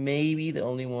dope. Maybe the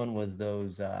only one was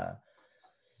those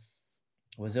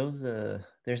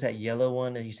there's that yellow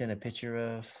one that you sent a picture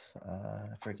of.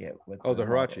 I forget what Oh, the the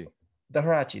model. Hirachi. The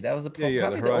Hirachi. That was Yeah,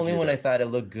 the probably the only Hirachi one I Adapt. thought it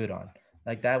looked good on.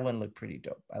 Like that one looked pretty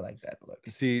dope. I like that look.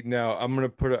 See, now I'm gonna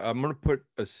put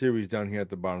a series down here at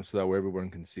the bottom so that way everyone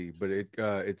can see. But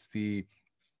it's the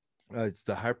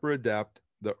Hyper Adapt,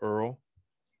 the Earl,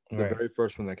 the Right. very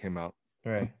first one that came out.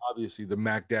 Right. Obviously, the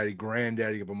Mac Daddy,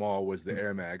 granddaddy of them all, was the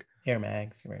Air Mag, Air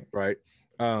Mags. Right. right?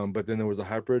 But then there was a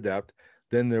Hyper Adapt.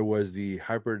 Then there was the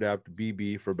Hyper Adapt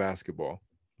BB for basketball,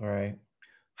 Right.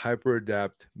 Hyper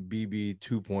Adapt BB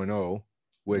 2.0,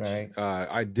 which Right.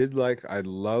 I did like. I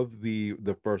love the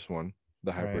first one,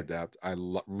 the Hyper Right. Adapt.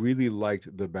 Really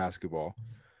liked the basketball.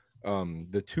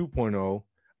 The 2.0,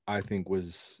 I think,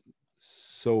 was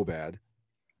so bad,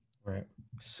 Right.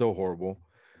 so horrible.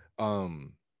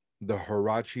 Um, the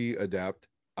Hirachi Adapt,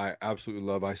 I absolutely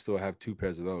love. I still have 2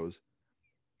 pairs of those,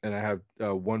 and I have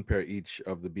 1 pair each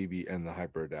of the BB and the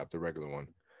Hyper Adapt, the regular one.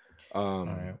 All Um,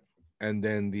 right. and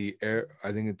then the Air,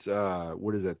 I think it's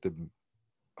what is that? The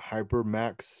Hyper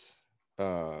Max,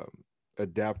 uh,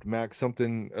 Adapt Max,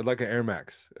 something like an Air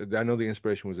Max. I know the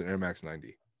inspiration was an Air Max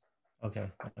 90.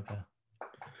 Okay. Okay.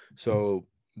 So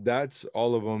That's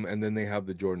all of them, and then they have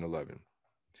the Jordan 11.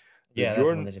 The Yeah, that's the one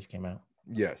Jordan, that just came out.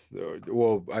 yes.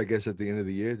 Well, I guess at the end of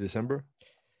the year, December.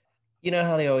 You know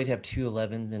how they always have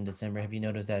 211s in December? Have you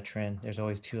noticed that trend? There's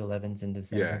always 211s in Yeah.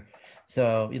 December.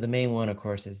 So the main one, of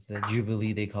course, is the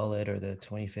Jubilee, they call it, or the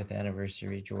 25th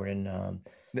anniversary Jordan.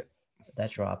 N- That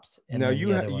drops. And Now then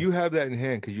the other one. you have that in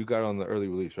hand because you got it on the early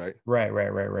release, right? Right.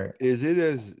 Is it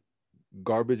as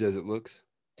garbage as it looks?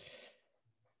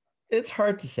 It's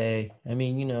hard to say. I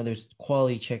mean, there's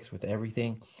quality checks with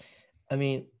everything. I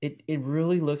mean, it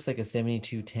really looks like a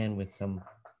 7210 with some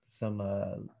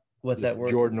what's that Just word?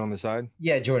 Jordan on the side?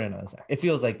 Yeah, Jordan on the side. It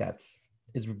feels like that's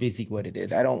is basically what it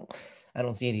is. I don't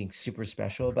see anything super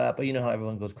special about it, but you know how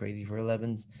everyone goes crazy for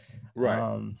 11s. Right.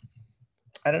 Um,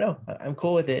 I don't know. I'm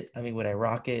cool with it. I mean, would I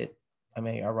rock it? I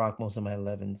mean, I rock most of my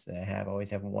 11s. Always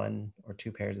have one or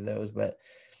two pairs of those, but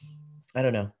I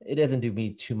don't know. It doesn't do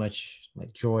me too much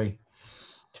like joy.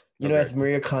 Okay. As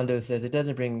Maria Kondo says, it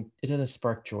doesn't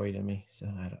spark joy to me. So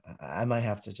I might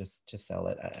have to just sell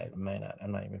it. I might not.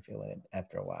 I'm not even feeling it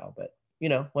after a while. But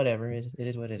whatever. It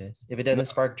is what it is. If it No, doesn't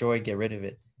spark joy, get rid of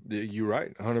it. you're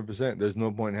right, 100%. There's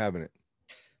no point in having it.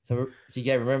 So you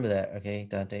gotta remember that, okay,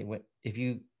 Dante. If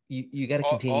you got to All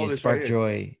continue to this right spark here.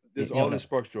 joy. All No, this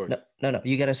sparks joys. no.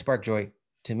 You got to spark joy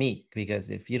to me, because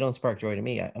if you don't spark joy to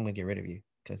me, I'm gonna get rid of you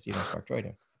because you don't spark joy to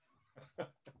me.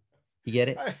 You get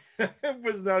it? I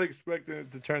was not expecting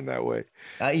it to turn that way.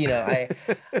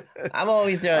 I'm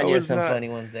always throwing you some not, funny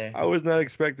ones there. I was not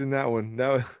expecting that one.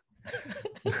 Now,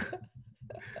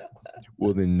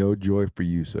 well, then, no joy for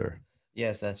you, sir.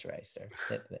 Yes, that's right, sir.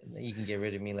 You can get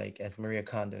rid of me, like as Maria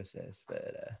Kondo says.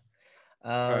 But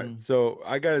All right, so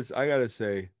I gotta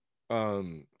say,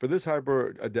 for this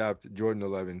Hyper Adapt Jordan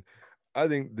 11, I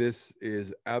think this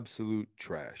is absolute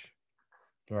trash.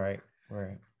 right.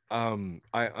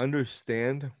 I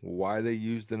understand why they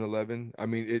used an 11. I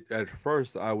mean, it at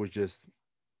first I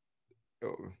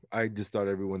just thought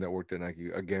everyone that worked at Nike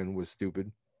again was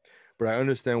stupid. But I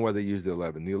understand why they used the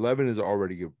 11. The 11 is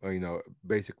already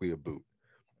basically a boot.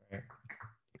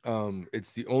 Right.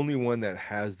 It's the only one that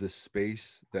has the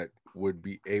space that would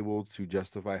be able to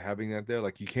justify having that there.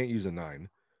 Like you can't use a 9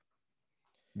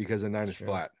 because a 9 That's is true.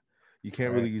 flat. You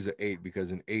can't really Right. use an 8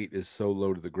 because an 8 is so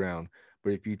low to the ground.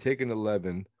 But if you take an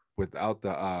 11 without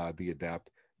the adapt,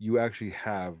 you actually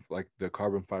have like the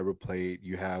carbon fiber plate.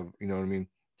 You have, you know what I mean?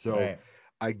 So Right.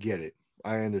 I get it.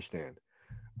 I understand.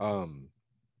 Um,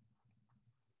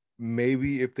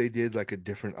 Maybe if they did like a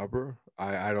different upper,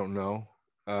 I don't know.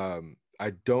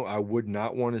 I would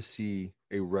not want to see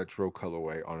a retro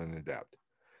colorway on an adapt.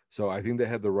 So I think they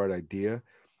had the right idea.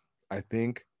 I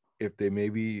think if they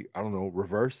maybe, I don't know,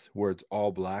 reverse where it's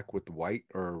all black with white,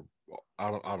 or I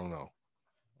don't know.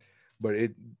 But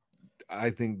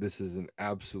I think this is an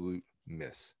absolute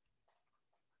miss.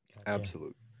 Gotcha.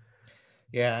 Absolute.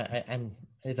 Yeah, I'm.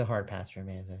 It's a hard pass for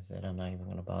me. As I said, I'm not even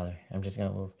gonna bother. I'm just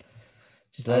gonna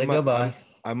just I let it go might by.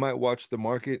 I might watch the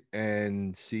market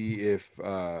and see if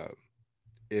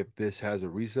this has a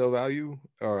resale value,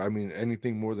 or I mean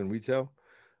anything more than retail.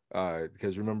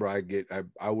 Because remember,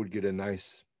 I would get a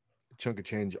nice chunk of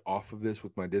change off of this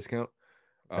with my discount,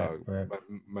 Right. uh, Right.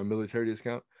 my military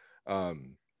discount.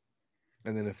 Um,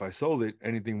 and then if I sold it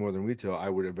anything more than retail, I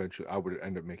would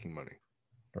end up making money.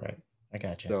 Right. I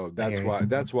gotcha. So I hear you.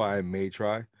 that's why I may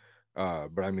try.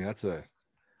 But I mean that's a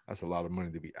lot of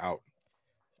money to be out.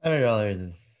 $100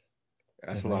 is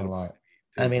That's a definitely lot a of money lot.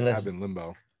 I to mean, have in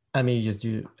limbo. you just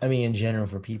do. I mean, in general,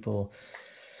 for people,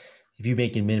 if you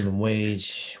make a minimum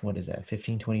wage, what is that?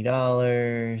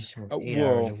 $15-$20, work 8 hours a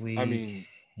Well, I week. mean,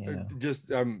 You know. just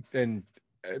and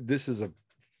this is a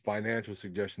financial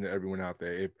suggestion to everyone out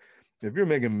there. If you're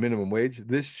making minimum wage,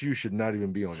 this shoe should not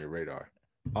even be on your radar.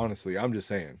 Honestly, I'm just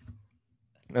saying.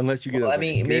 Unless you get it Well, as I like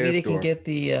a mean, maybe they gift can or get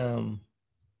the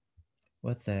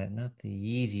what's that? Not the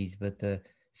Yeezys, but the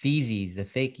Feezies, the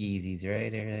fake Yeezys,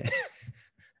 right?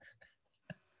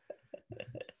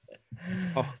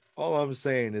 all I'm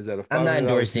saying is that a I'm not $500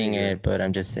 endorsing sneaker, it, but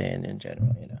I'm just saying in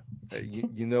general.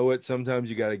 you know what? Sometimes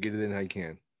you got to get it in how you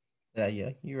can.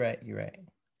 Yeah, you're right. You're right.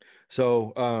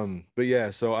 So, but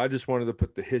yeah, so I just wanted to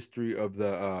put the history of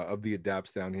the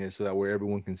adapts down here so that way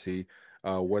everyone can see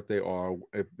what they are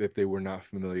if they were not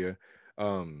familiar.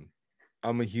 Um,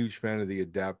 I'm a huge fan of the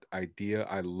adapt idea.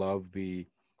 I love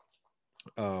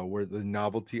where the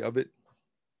novelty of it.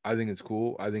 I think it's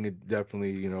cool. I think it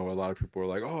definitely, a lot of people are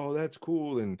like, "Oh, that's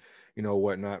cool," and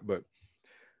whatnot. But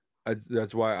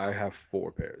that's why I have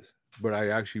 4 pairs. But I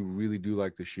actually really do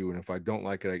like the shoe, and if I don't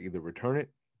like it, I either return it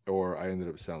or I ended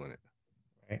up selling it.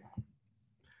 Right.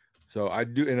 So I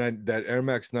do, and that Air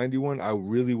Max 91, I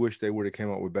really wish they would have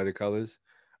came out with better colors.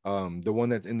 The one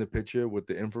that's in the picture with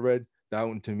the infrared, that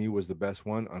one to me was the best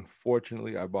one.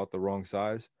 Unfortunately, I bought the wrong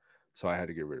size, so I had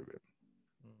to get rid of it.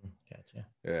 Gotcha.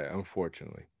 Yeah,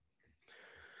 unfortunately.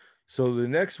 So the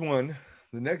next one,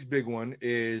 the next big one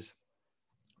is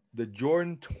the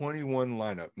Jordan 21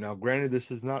 lineup. Now, granted,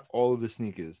 this is not all of the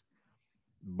sneakers,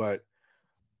 but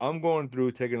I'm going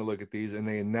through taking a look at these, and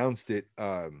they announced it.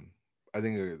 I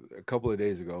think a couple of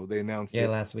days ago, they announced Yeah, it,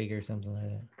 last week or something like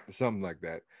that. something like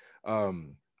that.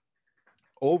 Um,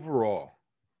 Overall,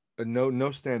 no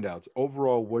standouts.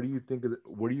 Overall, what do you think of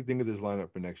what do you think of this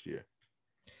lineup for next year?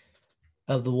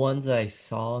 Of the ones I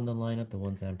saw in the lineup, the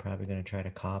ones that I'm probably going to try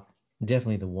to cop,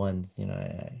 definitely the ones.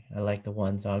 I like the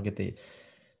ones. So I'll get the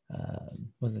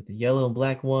was it the yellow and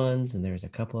black ones, and there's a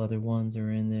couple other ones that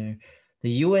are in there.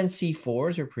 The UNC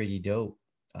fours are pretty dope.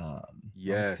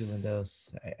 I was feeling Yes.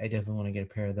 those. I definitely want to get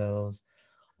a pair of those.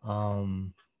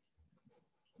 Um,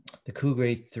 the Cool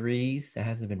Grade threes that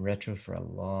hasn't been retro for a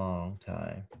long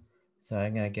time, so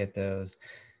I'm gonna get those.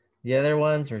 The other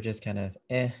ones are just kind of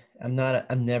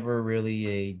I'm never really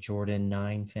a Jordan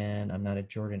 9 fan. I'm not a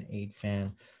Jordan 8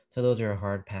 fan. So those are a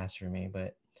hard pass for me,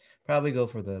 but probably go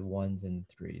for the ones and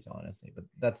threes, honestly. But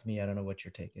that's me. I don't know what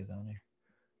your take is on there.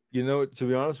 You know, to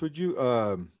be honest with you,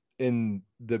 in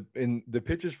the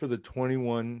pictures for the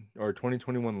 21 or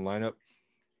 2021 lineup,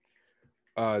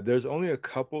 there's only a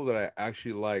couple that I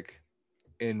actually like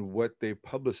in what they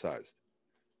publicized,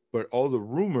 but all the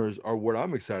rumors are what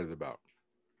I'm excited about,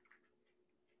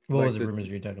 What was like the rumors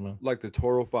you were talking about? the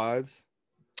Toro fives.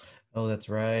 Oh, that's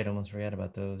right. I almost forgot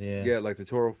about those. Yeah. Yeah, like the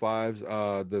Toro fives,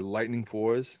 the Lightning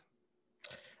fours.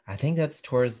 I think that's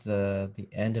towards the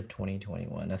end of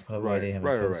 2021. That's probably why Right, they haven't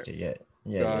right, right, posted yet.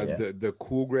 Yeah, yeah, right. yeah. The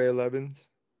Cool Gray 11s.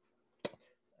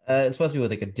 It's supposed to be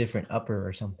with like a different upper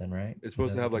or something, right? It's Is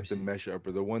supposed that to have what like the mesh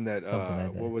upper, the one that something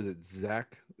like what that? was it,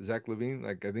 Zach Levine?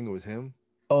 Like I think it was him.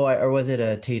 Oh, or was it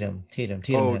a Tatum? Tatum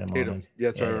Oh, had him on Tatum. it.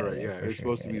 Yes, Yeah, right, yeah, right, right. yeah, Yeah, for it's sure.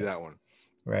 supposed Yeah, to be yeah. that one.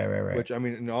 Right, right, right. Which I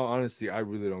mean, in all honesty, I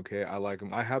really don't care. I like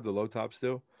them. I have the low top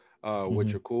still,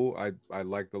 which Mm-hmm. are cool. I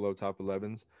like the low top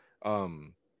 11s.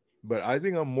 Um, but I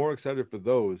think I'm more excited for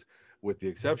those, with the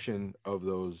exception of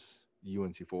those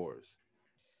UNC fours.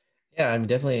 Yeah, I'm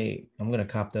gonna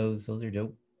cop those. Those are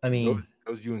dope. I Those mean,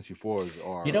 those UNC fours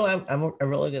you know, are I'm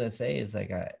really gonna say is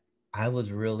like I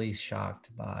was really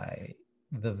shocked by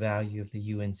the value of the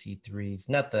UNC threes,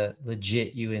 not the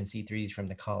legit UNC threes from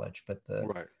the college, but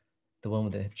right. the one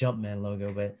with the Jumpman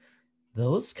logo. But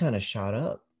those kind of shot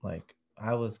up. Like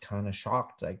I was kind of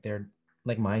shocked. Like they're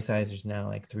like my size is now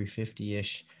like 350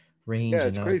 ish Yeah, range,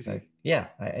 it's and I was crazy. like, yeah,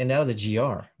 and that was a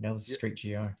GR. That was Yeah, straight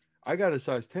GR. I got a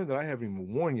size 10 that I haven't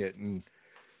even worn yet, and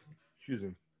excuse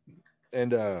me.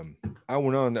 And I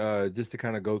went on just to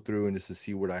kind of go through and just to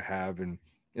see what I have, and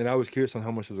I was curious on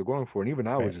how much those are going for, and even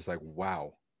I was Right. just like,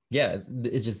 wow, Yeah,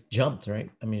 it just jumped, right?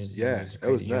 I mean, it was yeah, just a it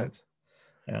was crazy jump. nuts.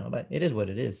 But it is what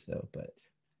it is. So, but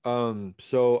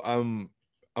So I'm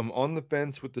on the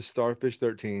fence with the Starfish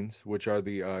 13s, which are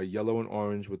the yellow and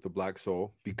orange with the black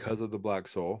sole. Because of the black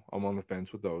sole, I'm on the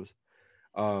fence with those.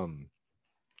 Um,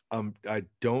 I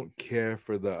don't care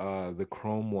for the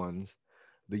chrome ones,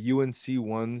 the UNC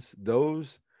ones.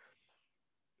 Those,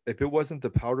 if it wasn't the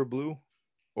powder blue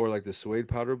or like the suede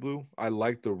powder blue, I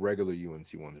like the regular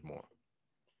UNC ones more.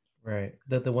 right,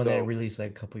 the one that So released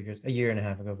like a year and a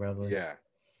half ago, probably. yeah.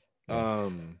 Yeah,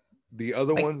 The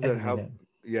other ones I that can see have, that.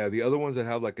 yeah, the other ones that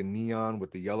have like a neon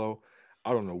with the yellow,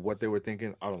 I don't know what they were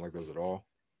thinking. I don't like those at all.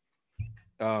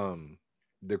 Um,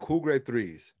 the Cool Grade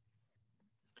threes,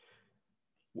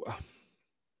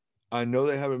 I know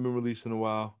they haven't been released in a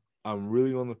while. I'm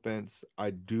really on the fence.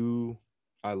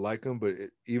 I like them, but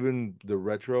even the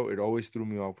retro, it always threw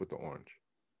me off with the orange.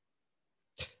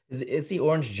 It's the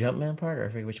orange Jumpman part, or I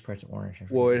forget which part's orange. I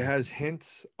Well, forget it now. has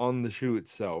hints on the shoe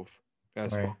itself,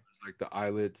 as far Right. as like the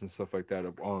eyelets and stuff like that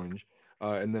of orange.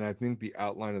 And then I think the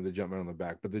outline of the Jumpman on the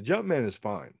back, but the Jumpman is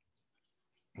fine.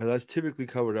 And that's typically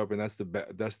covered up, and that's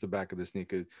the back of the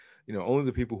sneaker. You know, only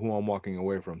the people who I'm walking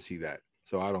away from see that,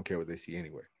 so I don't care what they see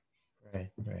anyway.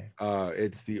 Right. Right.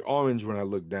 It's the orange when I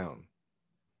look down.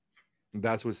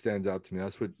 That's what stands out to me.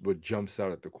 That's what jumps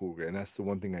out at the cool gray, and that's the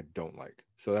one thing I don't like.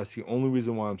 So that's the only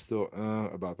reason why I'm still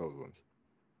about those ones.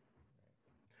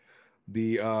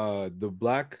 The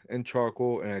black and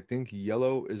charcoal, and I think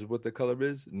yellow is what the color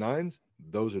is. Nines,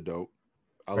 those are dope.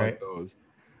 I like Right. those.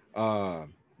 Uh,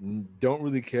 don't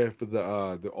really care for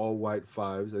the all white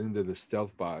fives. I think they're the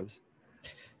stealth fives.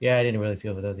 Yeah, I didn't really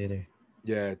feel for those either.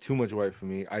 Yeah, too much white for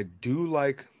me. I do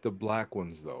like the black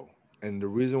ones though, and the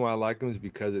reason why I like them is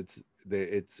because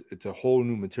it's a whole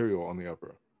new material on the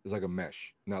upper. It's like a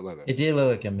mesh, not leather. It did look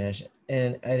like a mesh,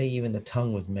 and I think even the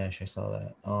tongue was mesh. I saw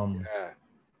that. Yeah.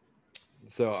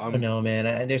 So I don't know,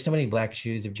 man. There's so many black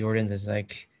shoes of Jordans. It's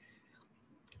like,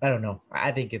 I don't know.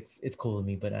 I think it's cool to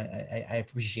me, but I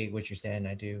appreciate what you're saying.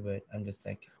 I do, but I'm just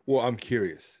like, well, I'm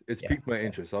curious. It's yeah, piqued my yeah.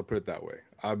 interest. I'll put it that way.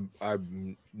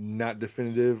 I'm not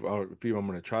definitive on if I'm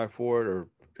going to try for it or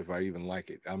if I even like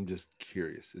it. I'm just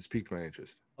curious. It's piqued my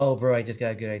interest. Oh, bro, I just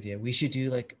got a good idea. We should do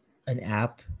like an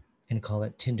app and call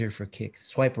it Tinder for Kicks.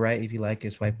 Swipe right if you like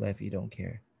it, swipe left if you don't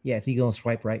care. Yeah, so you're gonna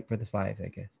swipe right for the fives, I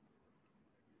guess.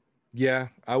 Yeah,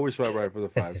 I would swipe right for the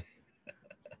fives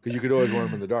because you could always wear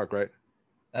them in the dark, right?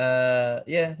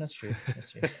 Yeah, that's true.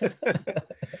 That's true.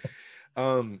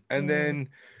 And then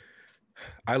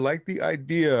I like the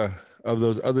idea of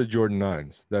those other Jordan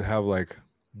 9s that have like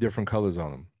different colors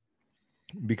on them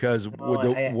because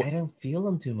No, I don't feel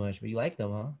them too much, but you like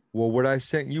them, huh? well, what I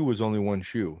sent you was only one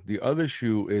shoe. The other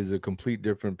shoe is a complete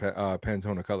different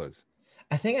Pantone colors.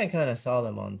 I think I kind of saw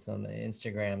them on some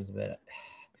Instagrams, but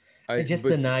I it's just but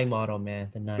the nine model, man.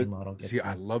 The but nine model see, gets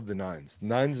I me. love the nines.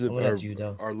 Nines Oh, that's you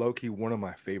though. are low key one of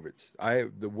my favorites.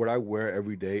 What I wear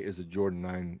every day is a Jordan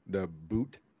 9, the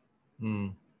boot. Hmm.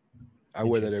 I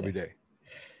wear that every Interesting. day.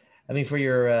 I mean, for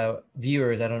your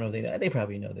viewers, I don't know if they know, they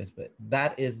probably know this, but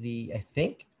that is the, I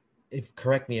think, if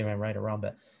correct me if I'm right or wrong,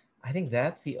 but I think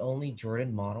that's the only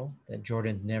Jordan model that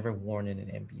Jordan never worn in an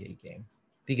NBA game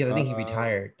because I think he Uh,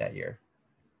 retired that year.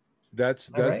 that's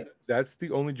Am I that's right? that's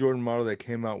the only Jordan model that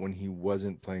came out when he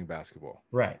wasn't playing basketball.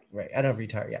 Right, right. I don't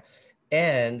retire, yeah.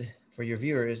 And for your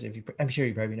viewers, if you, I'm sure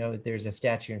you probably know that there's a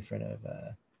statue in front of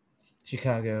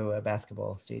Chicago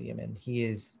basketball stadium, and he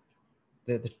is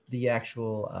the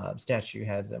actual statue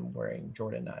has them wearing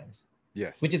Jordan 9s,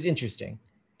 Yes, which is interesting.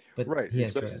 But right. he has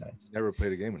Especially Jordan since 9s. he never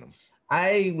played a game in them.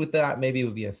 I would thought maybe it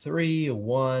would be a 3, a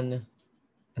 1,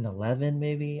 an 11,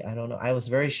 maybe. I don't know. I was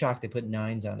very shocked they put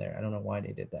 9s on there. I don't know why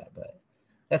they did that, but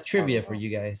that's I don't trivia for know. you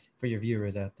guys, for your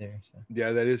viewers out there. So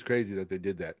Yeah, that is crazy that they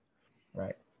did that.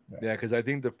 right, right. Yeah, because I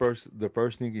think the first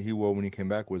sneaker he wore when he came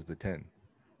back was the 10,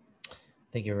 I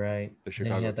think you're right. the And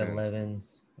then he Chicago had the 10s.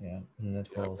 11s, yeah, and then the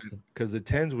Yeah, 12s. because the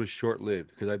 10s was short lived.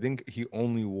 Because I think he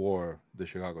only wore the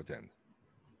Chicago 10s,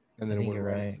 and I then it think went you're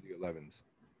right into right. the 11s.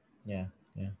 Yeah,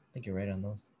 yeah. I think you're right on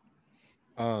those.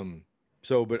 Um,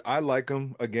 so but I like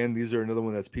them. Again, these are another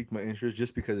one that's piqued my interest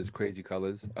just because it's crazy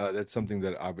colors. That's something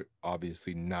that I would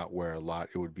obviously not wear a lot.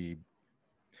 It would be,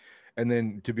 and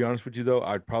then to be honest with you though,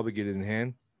 I'd probably get it in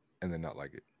hand and then not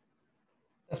like it.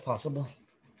 That's possible.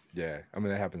 Yeah, I mean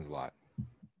that happens a lot.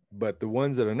 But the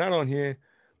ones that are not on here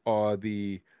are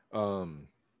the um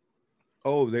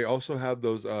oh, they also have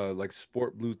those like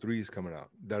sport blue threes coming out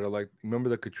that are like remember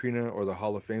the Katrina or the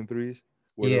Hall of Fame threes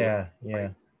where they're like Yeah, white, yeah,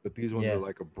 but these ones are yeah.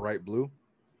 like a bright blue.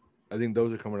 I think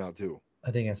those are coming out too.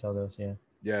 I think I saw those. Yeah.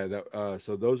 Yeah, that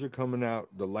so those are coming out.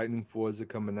 The Lightning fours are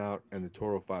coming out, and the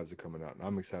Toro fives are coming out. And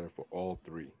I'm excited for all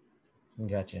three. I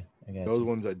got you. I got Those you.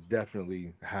 ones I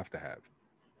definitely have to have.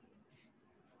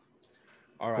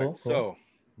 All right, Cool, cool. so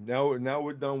now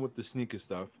we're done with the sneaker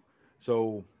stuff.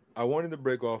 So I wanted to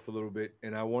break off a little bit,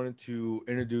 and I wanted to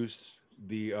introduce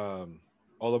the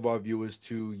all of our viewers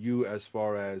to you as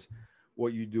far as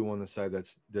what you do on the side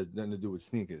that's nothing to do with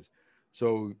sneakers.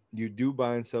 So you do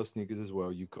buy and sell sneakers as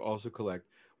well. You also collect,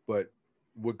 but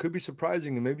what could be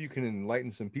surprising, and maybe you can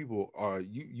enlighten some people, are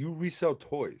you resell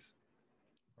toys?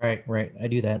 Right, right. I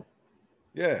do that.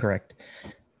 Yeah. Correct.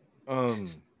 Um.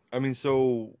 I mean,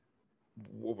 so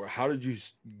how did you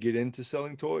get into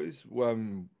selling toys?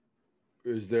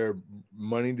 Is there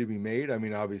money to be made? I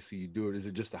mean, obviously you do it. Is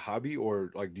it just a hobby,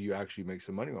 or like do you actually make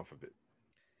some money off of it?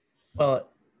 Well,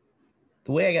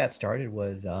 the way I got started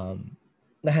was I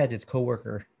had this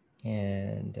coworker,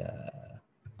 and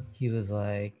he was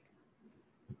like,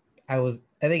 I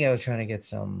think I was trying to get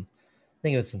some, I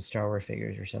think it was some Star Wars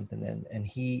figures or something. And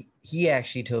he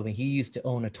actually told me he used to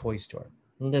own a toy store.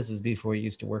 And this was before he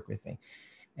used to work with me,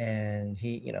 and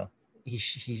he,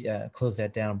 he closed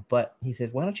that down. But he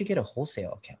said, "Why don't you get a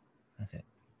wholesale account?" I said,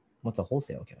 "What's a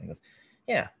wholesale account?" He goes,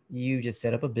 "Yeah, you just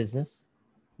set up a business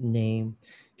name,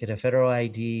 get a federal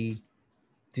ID,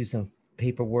 do some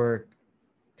paperwork,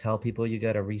 tell people you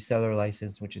got a reseller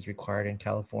license, which is required in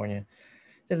California.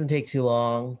 Doesn't take too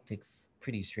long. Takes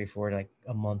pretty straightforward, like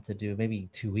a month to do, maybe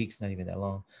 2 weeks, not even that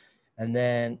long. And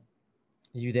then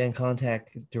you then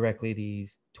contact directly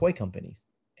these toy companies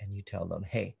and you tell them,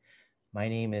 hey, my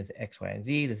name is X, Y, and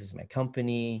Z. This is my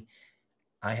company.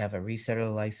 I have a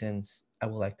reseller license. I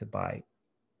would like to buy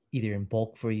either in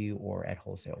bulk for you or at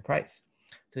wholesale price.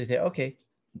 So they say, okay,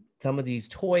 some of these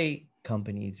toy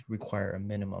companies require a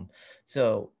minimum.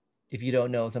 So if you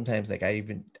don't know, sometimes like I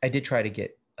did try to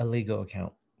get a Lego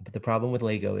account, but the problem with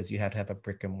Lego is you have to have a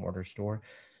brick and mortar store.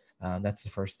 That's the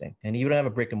first thing. And if you don't have a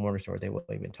brick and mortar store, they won't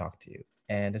even talk to you.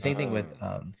 And the same thing with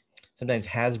sometimes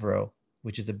Hasbro,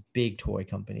 which is a big toy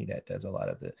company that does a lot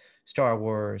of the Star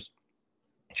Wars,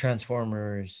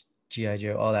 Transformers, GI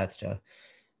Joe, all that stuff.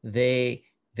 They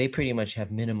pretty much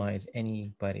have minimized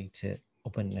anybody to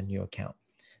open a new account.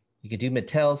 You could do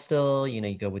Mattel still, you know,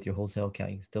 you go with your wholesale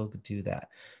account, you still could do that.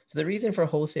 So the reason for a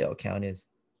wholesale account is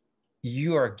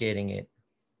you are getting it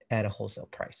at a wholesale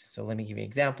price. So let me give you an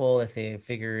example. Let's say a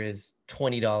figure is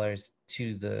 $20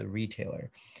 to the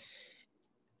retailer.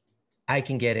 I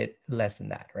can get it less than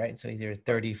that, right? So either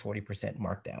 30, 40%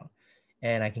 markdown,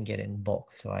 and I can get it in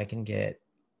bulk. So I can get,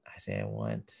 I say I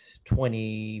want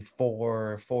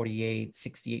 24, 48,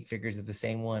 68 figures of the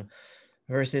same one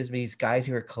versus these guys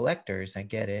who are collectors. I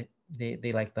get it.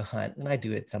 They like the hunt, and I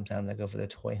do it sometimes. I go for the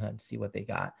toy hunt, see what they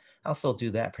got. I'll still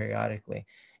do that periodically.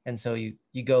 And so you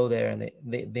go there and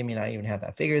they may not even have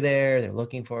that figure there. They're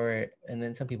looking for it. And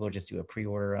then some people just do a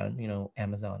pre-order on, you know,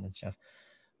 Amazon and stuff.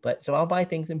 But so I'll buy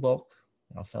things in bulk.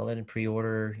 I'll sell it in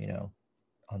pre-order, you know,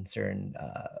 on certain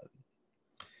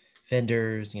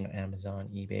vendors, you know, Amazon,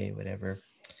 eBay, whatever.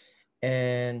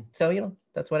 And so, you know,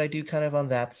 that's what I do kind of on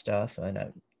that stuff.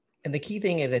 And the key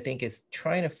thing is, I think, is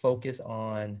trying to focus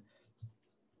on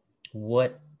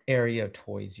what area of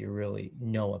toys you really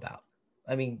know about.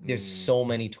 I mean, there's so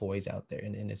many toys out there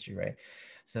in the industry, right?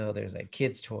 So there's like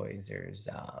kids' toys, there's,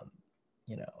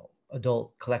 you know,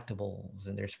 adult collectibles,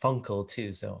 and there's Funko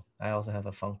too. So I also have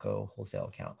a Funko wholesale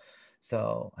account.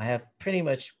 So I have pretty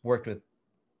much worked with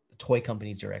toy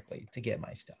companies directly to get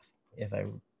my stuff if I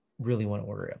really want to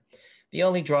order it. The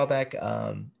only drawback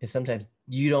is sometimes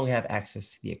you don't have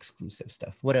access to the exclusive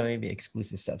stuff. What I mean by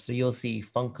exclusive stuff? So you'll see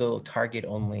Funko Target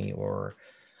only, or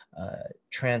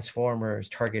Transformers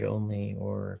Target only,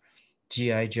 or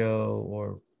GI Joe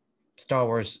or Star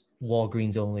Wars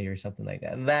Walgreens only, or something like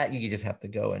that. And that you just have to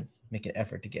go and make an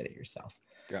effort to get it yourself.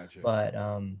 Gotcha. But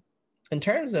in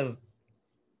terms of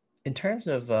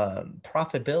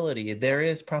profitability, there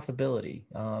is profitability.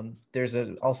 There's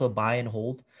also buy and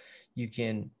hold. You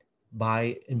can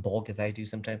buy in bulk, as I do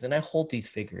sometimes, and I hold these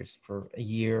figures for a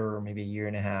year or maybe a year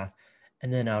and a half,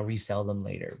 and then I'll resell them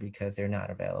later because they're not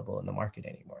available in the market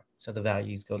anymore. So the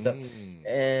values goes up.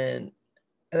 And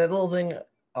a little thing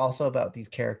also about these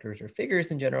characters or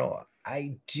figures in general,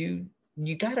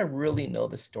 you gotta really know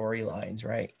the storylines,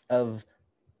 right, of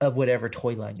whatever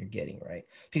toy line you're getting, right?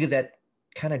 Because that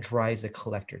kind of drives the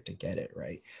collector to get it,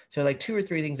 right? So like 2 or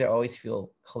 3 things I always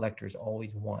feel collectors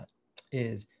always want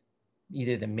is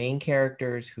either the main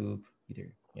characters who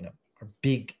either, you know, are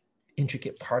big,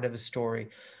 intricate part of a story.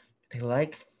 They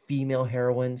like female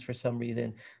heroines for some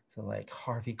reason. So like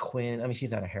Harvey Quinn. I mean,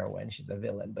 she's not a heroine, she's a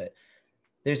villain, but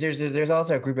there's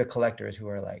also a group of collectors who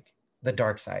are like the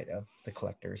dark side of the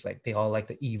collectors. Like they all like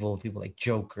the evil people like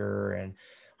Joker and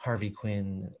Harvey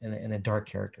Quinn and the dark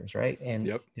characters, right?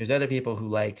 And there's other people who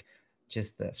like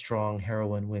just the strong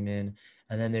heroine women.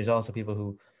 And then there's also people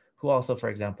who also, for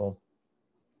example,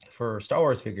 for Star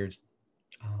Wars figures,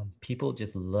 people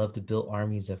just love to build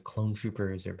armies of clone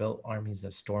troopers or build armies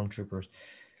of stormtroopers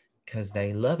because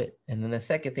they love it. And then the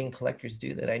second thing collectors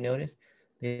do that I noticed,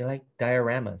 they like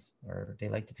dioramas, or they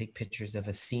like to take pictures of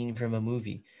a scene from a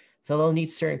movie. So they'll need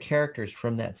certain characters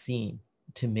from that scene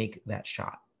to make that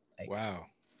shot. Like, wow.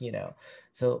 You know,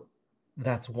 so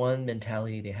that's one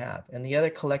mentality they have. And the other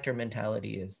collector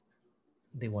mentality is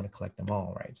they want to collect them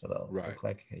all, right? So they'll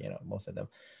collect, you know, most of them.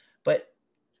 But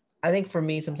I think for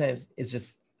me, sometimes it's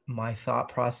just my thought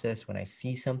process when I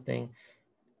see something.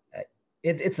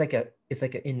 It's like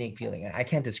an innate feeling. I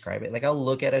can't describe it. Like I'll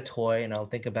look at a toy and I'll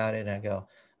think about it and I go,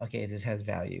 okay, this has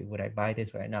value. Would I buy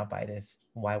this? Would I not buy this?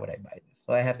 Why would I buy this?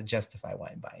 So I have to justify why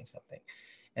I'm buying something.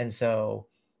 And so,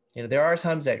 you know, there are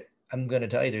times that I'm going to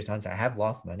tell you, there's times I have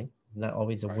lost money. Not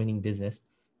always a winning business.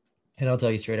 And I'll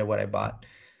tell you straight up what I bought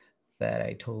that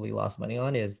I totally lost money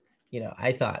on is, you know,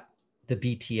 I thought the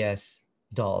BTS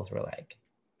dolls were like,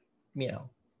 you know,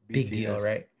 BTS. Big deal,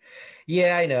 right?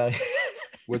 Yeah, I know.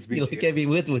 What's BTS? You look at me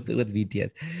with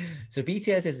BTS. So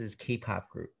BTS is this K-pop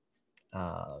group.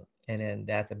 And then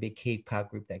that's a big K-pop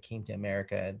group that came to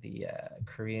America, the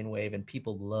Korean wave, and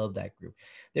people love that group.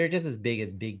 They're just as big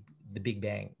as the Big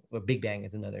Bang. Well, Big Bang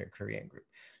is another Korean group.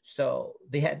 So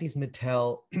they had these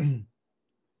Mattel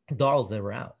dolls that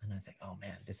were out. And I was like, oh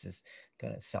man, this is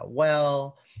going to sell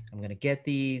well. I'm going to get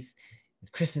these. It's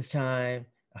Christmas time.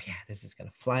 Oh yeah, this is going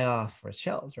to fly off for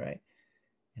shelves, right?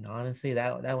 And honestly,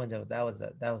 that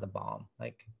was a bomb.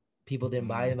 Like people didn't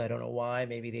buy them. I don't know why.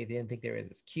 Maybe they didn't think they were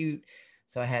as cute.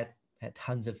 So I had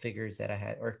tons of figures that I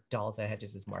had, or dolls that I had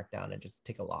just marked down and just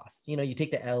take a loss. You know, you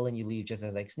take the L and you leave, just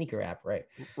as like sneaker app, right?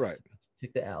 Right. So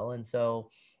took the L, and so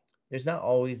there's not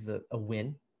always a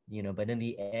win. but in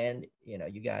the end,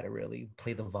 you got to really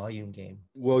play the volume game.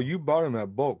 Well, you bought them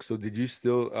at bulk, so did you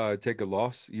still take a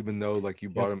loss even though like you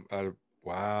bought Yep. them out of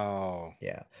wow.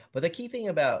 Yeah. But the key thing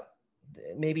about,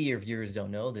 maybe your viewers don't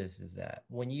know this, is that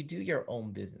when you do your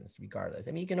own business, regardless,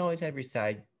 I mean, you can always have your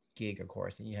side gig, of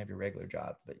course, and you have your regular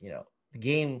job, but the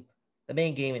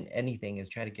main game in anything is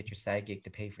try to get your side gig to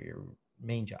pay for your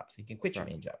main job. So you can quit your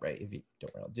Right. main job, right? If you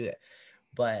don't want to do that.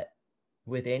 But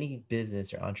with any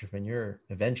business or entrepreneur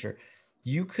venture,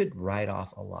 you could write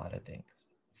off a lot of things.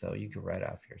 So you could write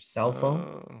off your cell phone,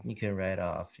 Oh, you can write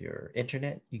off your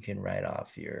internet, you can write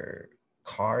off your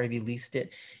car if you leased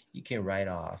it, you can write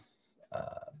off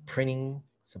printing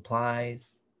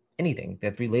supplies, anything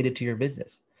that's related to your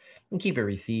business, and keep a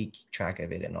receipt, keep track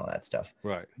of it, and all that stuff.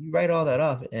 right. You write all that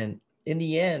off, and in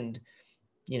the end,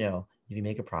 if you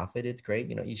make a profit, it's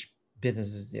great. Each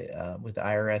business is with the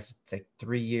IRS, it's like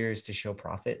 3 years to show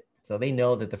profit. So they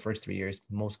know that the first 3 years,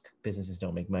 most businesses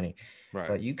don't make money. Right.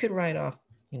 But you could write off,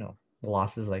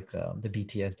 losses like the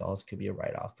BTS dolls could be a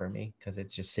write off for me because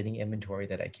it's just sitting inventory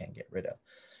that I can't get rid of.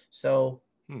 So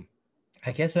Hmm.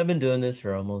 I guess I've been doing this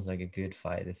for almost like a good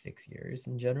 5 to 6 years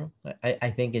in general. I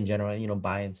think in general,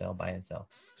 buy and sell, buy and sell.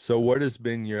 So what has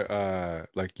been your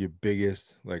like your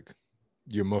biggest like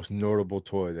your most notable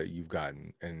toy that you've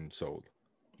gotten and sold?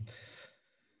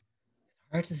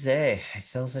 Hard to say. I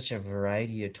sell such a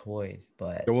variety of toys,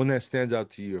 The but one that stands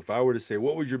out to you. If I were to say,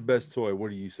 what was your best toy?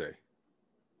 What do you say?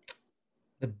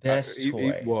 the best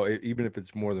toy, Well, even if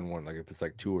it's more than one, like if it's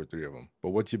like two or three of them.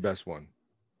 But what's your best one?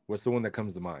 What's the one that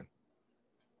comes to mind?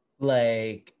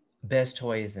 like best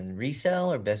toys in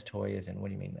resale or best toys and what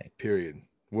do you mean like? Period.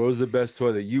 What was the best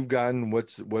toy that you've gotten? What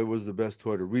was the best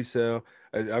toy to resell?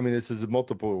 I mean, this is a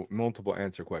multiple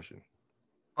answer question.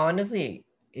 Honestly,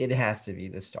 it has to be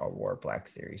the Star Wars Black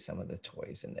Series. Some of the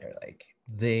toys in there, like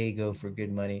they go for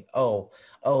good money. Oh,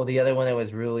 the other one that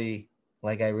was really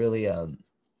like I really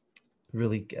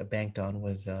banked on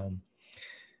was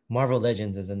Marvel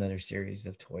Legends is another series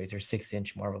of toys or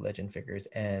 6-inch Marvel Legend figures,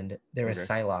 and there was Okay.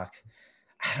 Psylocke.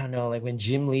 I don't know, like when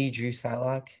Jim Lee drew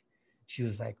Psylocke, she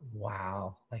was like,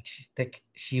 wow, like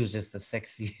she was just the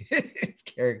sexy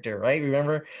character, right?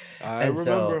 Remember? I And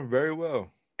remember so, very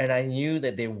well. and I knew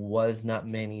that there was not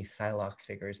many Psylocke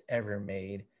figures ever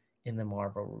made in the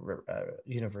Marvel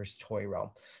universe toy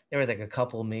realm. There was like a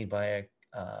couple made by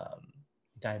a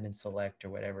Diamond Select or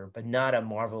whatever, but not a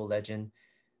Marvel Legend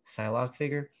Psylocke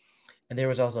figure. And there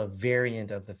was also a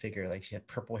variant of the figure, like she had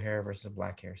purple hair versus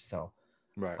black hair. So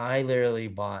Right. I literally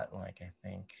bought like I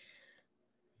think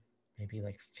maybe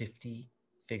like 50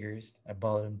 figures. I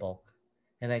bought it in bulk,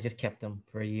 and I just kept them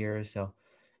for a year or so.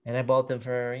 And I bought them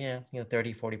for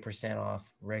 30-40%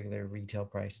 off regular retail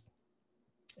price.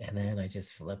 And then I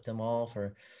just flipped them all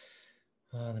for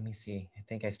let me see. I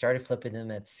think I started flipping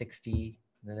them at 60,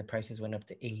 and then the prices went up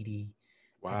to 80.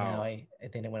 And now Wow. I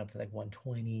think it went up to like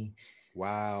 120.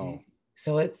 Wow.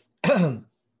 So it's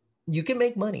you can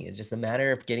make money. It's just a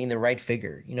matter of getting the right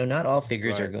figure. Not all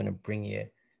figures are Right. going to bring you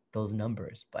those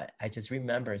numbers, but I just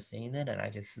remember seeing that, and I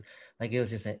just like it was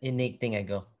just an innate thing. I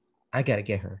go, I gotta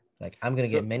get her. Like I'm gonna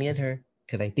So get many as her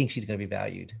because I think she's gonna be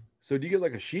valued. so do you get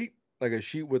like a sheet? Like a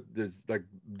sheet with this like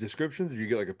descriptions? Do you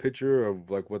get like a picture of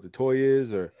like what the toy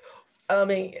is or I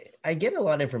mean, I get a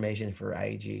lot of information for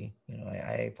IG.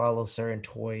 I follow certain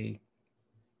toy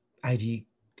IG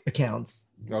accounts,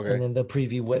 and okay. then they'll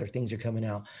preview what things are coming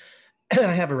out.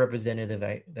 I have a representative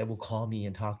that will call me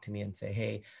and talk to me and say,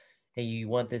 hey, you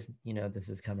want this? This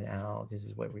is coming out. This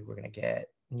is what we were gonna get.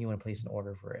 And you want to place an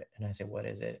order for it? And I said, what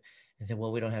is it? And said,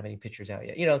 well, we don't have any pictures out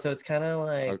yet. So it's kind of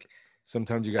Okay. like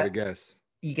Sometimes you gotta guess.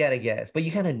 you gotta guess, but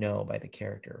you kind of know by the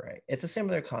character, right? It's a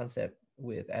similar concept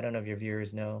with I don't know if your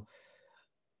viewers know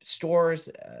stores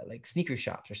like sneaker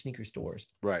shops or sneaker stores.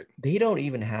 Right. They don't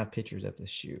even have pictures of the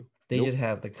shoe. They Nope. just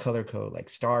have the color code like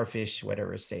starfish,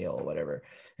 whatever, sale, whatever.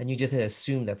 And you just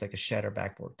assume that's like a shadow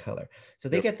backboard color. So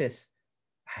they Yep. get this,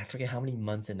 I forget how many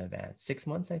months in advance, 6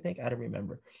 months, I think. I don't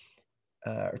remember.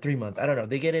 Or 3 months. I don't know.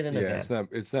 They get it in Yeah, advance.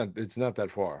 it's not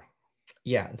that far.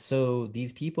 Yeah. So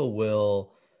these people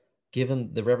will give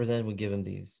them, the representative will give them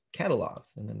these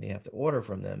catalogs, and then they have to order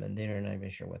from them, and they're not even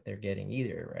sure what they're getting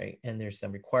either, right? And there's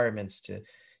some requirements to,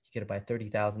 you got to buy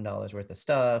 $30,000 worth of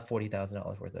stuff,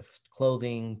 $40,000 worth of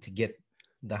clothing to get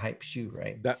the hype shoe,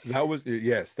 right? That was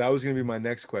yes, that was gonna be my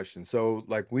next question. So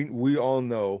like we all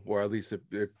know, or at least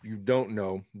if you don't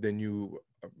know, then you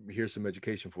here's some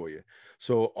education for you.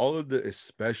 So all of the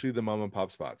especially the mom and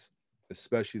pop spots,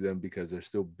 especially them because they're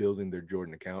still building their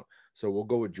Jordan account. So we'll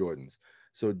go with Jordans.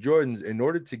 So Jordans, in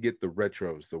order to get the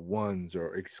retros, the ones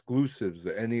or exclusives,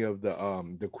 any of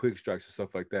the quick strikes or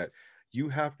stuff like that, you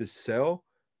have to sell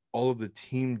all of the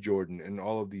team Jordan and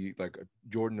all of the like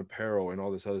Jordan apparel and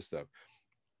all this other stuff.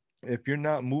 If you're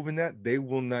not moving that, they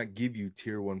will not give you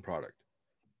tier one product.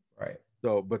 Right.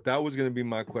 So, but that was going to be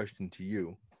my question to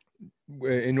you.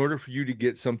 In order for you to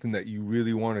get something that you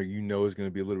really want or you know is going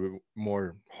to be a little bit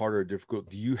more harder or difficult,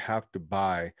 do you have to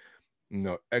buy,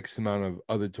 X amount of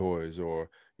other toys or,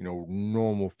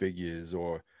 normal figures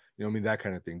or, I mean, that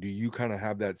kind of thing? Do you kind of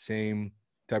have that same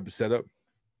type of setup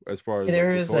as far as like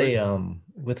There the is a toys?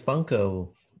 with Funko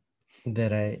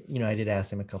that I did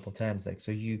ask him a couple times, like,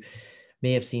 so you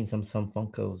may have seen some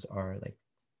Funkos are like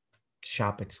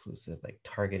shop exclusive, like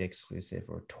Target exclusive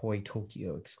or Toy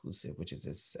Tokyo exclusive, which is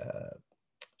this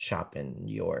shop in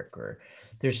New York, or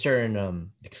there's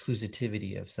certain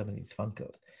exclusivity of some of these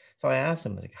Funkos. So I asked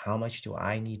him, like, how much do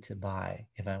I need to buy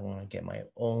if I want to get my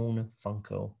own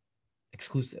Funko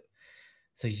exclusive?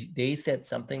 So they said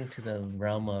something to the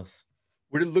realm of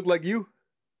Would it look like you?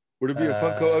 Would it be a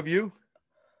Funko uh of you?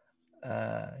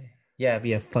 uh yeah,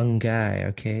 be a fun guy.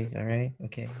 Okay, all right,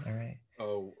 okay, all right.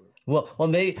 Oh,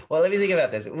 Maybe. Well, let me think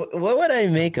about this. What would I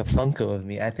make a Funko of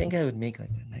me? I think I would make like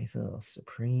a nice little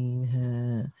Supreme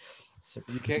hat.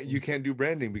 you can't Supreme. you can't do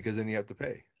branding because then you have to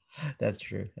pay. That's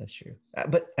true. That's true.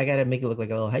 But I gotta make it look like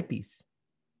a little hype piece.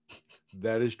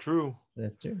 That is true.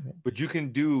 That's true. Right? But you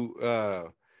can do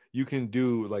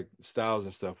like styles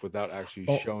and stuff without actually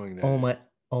Oh, showing that oh in it. my,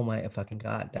 oh my fucking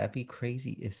god! That'd be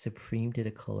crazy if Supreme did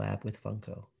a collab with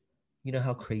Funko. You know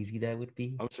how crazy that would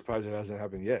be? I'm surprised it hasn't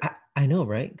happened yet. I know,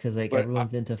 right? Because like But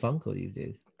everyone's into Funko these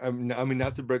days. I mean,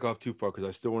 not to break off too far because I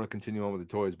still want to continue on with the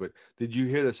toys. But did you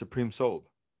hear that Supreme sold?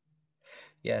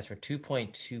 Yes, for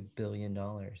 $2.2 billion.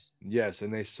 Yes,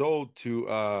 and they sold to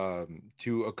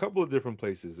a couple of different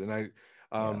places, and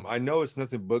Yeah. I know it's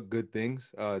nothing but good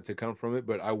things to come from it,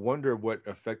 but I wonder what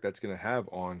effect that's going to have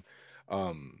on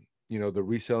the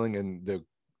reselling and the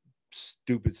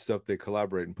stupid stuff they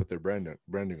collaborate and put their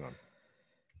branding on.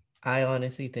 I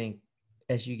honestly think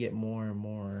as you get more and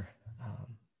more,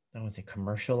 I wouldn't say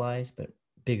commercialized, but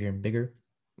bigger and bigger,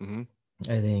 Hmm.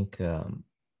 I think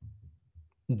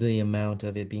the amount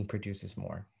of it being produced is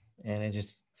more. And it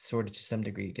just sort of to some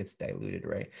degree gets diluted,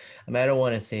 right? I mean, I don't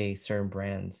want to say certain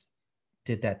brands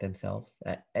did that themselves.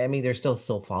 I mean, they're still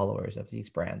followers of these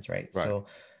brands, right? Right. So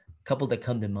a couple that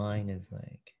come to mind is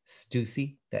like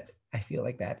Stussy, that I feel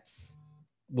like that's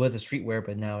was a streetwear,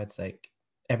 but now it's like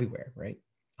everywhere, right?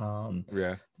 Um,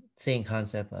 Yeah. Same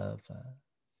concept of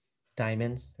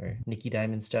diamonds or Nikki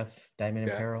Diamond stuff, diamond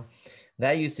Yeah. apparel.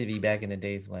 That used to be back in the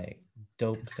days like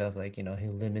dope stuff, like he'll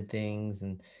limit things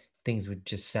and things would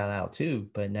just sell out too.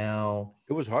 But now,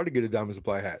 It was hard to get a Diamond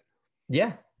Supply hat.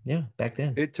 yeah, yeah, back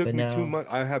then. It took But me two now, months.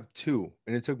 I have two,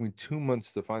 and it took me 2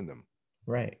 months to find them.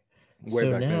 right. Way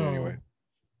So back then, anyway. now,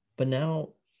 but now,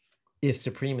 if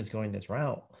Supreme is going this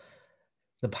route,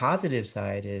 the positive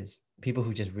side is people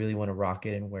who just really want to rock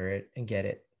it and wear it and get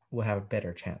it will have a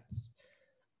better chance.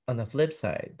 On the flip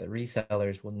side, the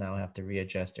resellers will now have to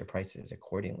readjust their prices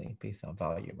accordingly based on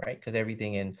volume, right? Because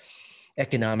everything in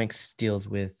economics deals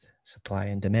with supply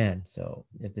and demand. So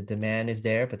if the demand is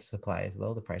there, but the supply is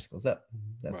low, the price goes up.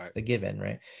 That's Right. the given,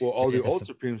 right? Well, But all the if old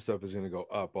Supreme stuff is going to go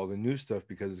up. All the new stuff,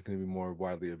 because it's going to be more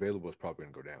widely available, is probably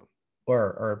going to go down.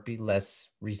 or be less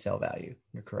resale value.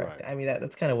 You're correct. Right. I mean,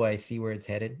 that's kind of why I see where it's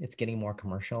headed. It's getting more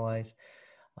commercialized.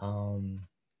 Um,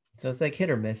 so it's like hit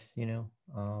or miss.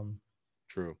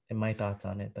 True. And my thoughts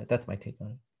on it, but that's my take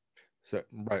on it. So,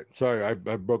 right. Sorry, I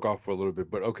broke off for a little bit,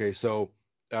 but okay. So,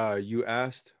 you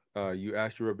asked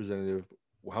your representative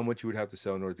how much you would have to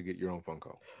sell in order to get your own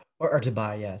Funko. Or to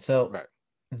buy, yeah. So Right.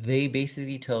 they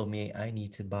basically told me I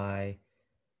need to buy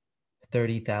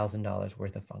 $30,000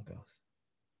 worth of Funkos.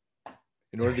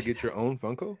 In order to get your own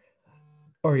Funko.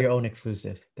 Or your own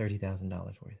exclusive,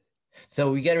 $30,000 worth.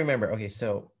 So we got to remember, okay,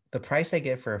 so the price I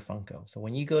get for a Funko. So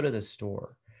when you go to the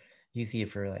store, you see it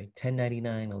for like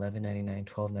 $10.99, $11.99,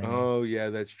 $12.99. Oh yeah,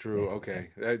 that's true. Yeah, yeah. Okay,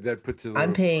 that puts it a I'm little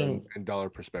more paying in dollar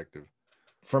perspective.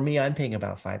 for me, I'm paying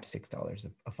about $5 to $6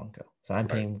 a Funko. So I'm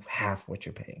Right. paying half what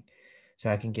you're paying. So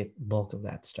I can get bulk of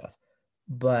that stuff.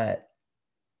 But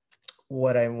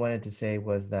what I wanted to say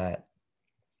was that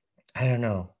I don't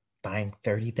know, buying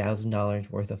 $30,000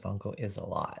 worth of Funko is a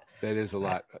lot. That is a I,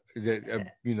 lot.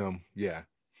 Yeah.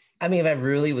 I mean, if I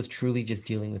really was truly just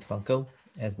dealing with Funko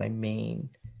as my main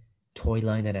toy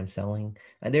line that I'm selling,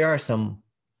 and there are some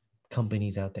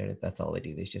companies out there that's all they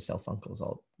do. They just sell Funkos.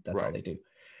 That's all Right. they do.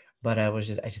 But I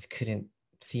just couldn't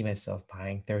see myself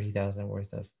buying 30,000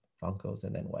 worth of Funkos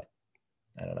and then what?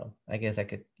 I don't know. I guess I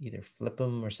could either flip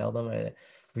them or sell them at a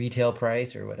retail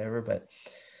price or whatever. But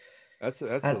I,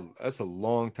 That's a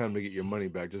long time to get your money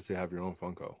back just to have your own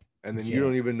Funko, and then you yeah,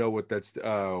 don't even know what that's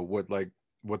what like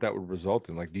what that would result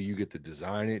in. Like, do you get to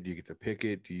design it? Do you get to pick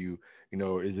it? Do you,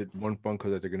 is it one Funko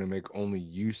that they're gonna make only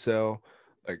you sell?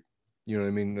 Like, you know what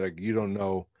I mean? Like, you don't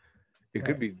know. It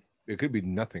could Right. be, it could be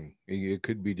nothing. It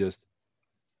could be just,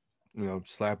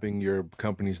 slapping your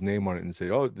company's name on it and say,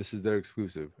 "Oh, this is their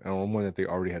exclusive," and on one that they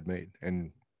already had made,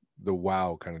 and the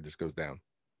wow kind of just goes down.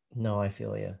 No, I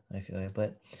feel you. I feel you.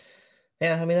 But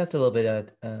yeah, I mean that's a little bit of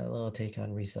a little take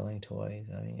on reselling toys.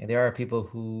 I mean, there are people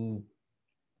who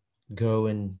go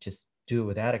and just do it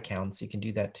without accounts. You can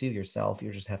do that too yourself.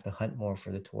 You just have to hunt more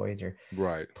for the toys or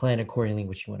Right. plan accordingly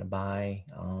what you want to buy.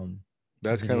 You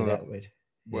That's can kind do of that with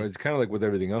well, it's kind of like with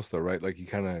everything else, though, right? Like you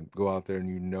kind of go out there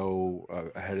and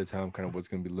ahead of time kind of what's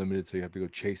going to be limited, so you have to go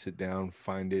chase it down,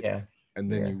 find it, yeah, and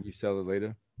then yeah, you resell it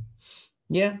later.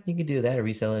 yeah. You can do that or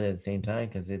resell it at the same time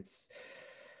because it's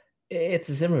a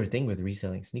similar thing with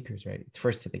reselling sneakers, right? It's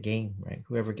first to the game, right?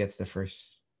 Whoever gets the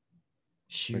first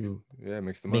Makes shoe yeah,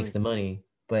 makes the makes money. the money.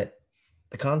 But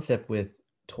the concept with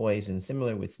toys and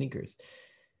similar with sneakers,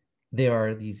 there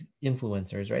are these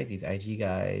influencers, right? These IG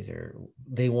guys, or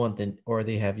they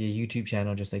have a YouTube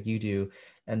channel just like you do,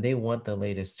 and they want the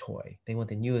latest toy. They want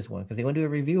the newest one because they want to do a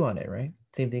review on it, right?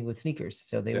 Same thing with sneakers.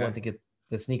 So they Yeah. want to get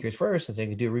the sneakers first, so they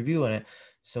can do a review on it,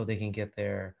 so they can get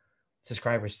their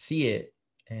subscribers to see it,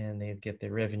 and they get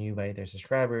their revenue by their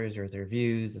subscribers or their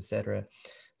views, etc.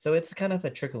 So it's kind of a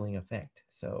trickling effect.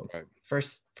 So Right.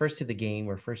 first to the game,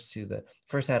 or first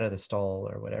out of the stall,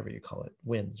 or whatever you call it,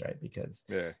 wins, right? Because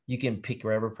Yeah. you can pick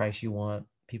whatever price you want.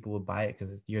 People will buy it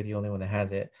because you're the only one that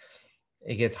has it.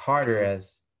 It gets harder True.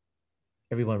 as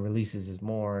everyone releases is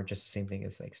more. Just the same thing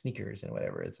as like sneakers and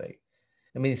whatever. It's like,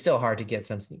 I mean, it's still hard to get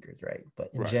some sneakers, right?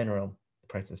 But in Right. general, the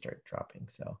prices start dropping.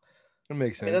 So That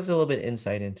makes I mean, that's sense. a little bit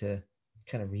insight into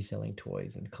kind of reselling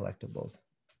toys and collectibles.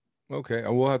 Okay,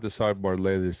 and we'll have to sidebar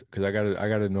later this because I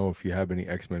gotta know if you have any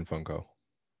X-Men Funko.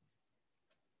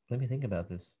 Let me think about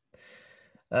this.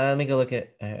 Let me go look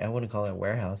at. I wouldn't call it a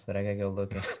warehouse, but I gotta go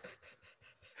look at.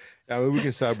 I mean, we can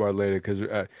sidebar later because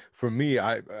for me,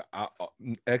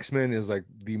 X-Men is like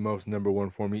the most number one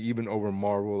for me, even over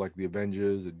Marvel, like the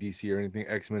Avengers, or DC, or anything.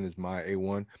 X-Men is my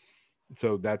A1.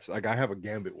 So that's like I have a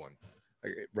Gambit one,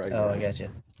 like right Oh, here. I got you.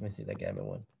 Let me see that Gambit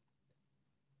one.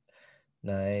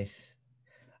 Nice.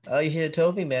 Oh, you should have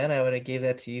told me, man. I would have gave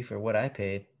that to you for what I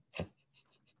paid.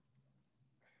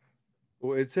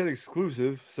 Well, it said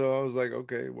exclusive, so I was like,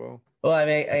 okay, well. Well, I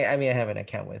mean, I have an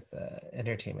account with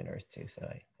Entertainment Earth too, so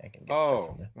I can get stuff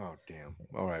from Oh, them. oh, damn.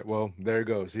 All right, well, there you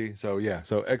go. See, so yeah,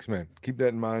 so X-Men, keep that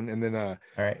in mind, and then All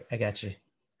right, I got you.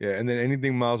 yeah, and then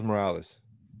anything Miles Morales.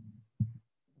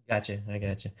 Gotcha. I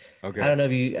got you. I Okay. don't know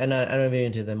if you, I don't know if you're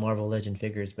into the Marvel Legend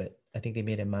figures, but I think they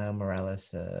made a Miles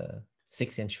Morales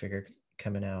 6-inch figure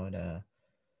coming out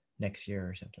next year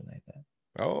or something like that.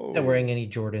 Not Oh, wearing any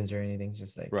Jordans or anything,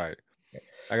 just like. right.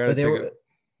 I gotta But take it.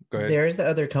 Go ahead. there's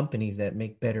other companies that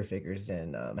make better figures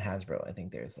than Hasbro. I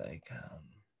think there's a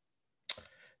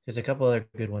couple other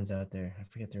good ones out there. I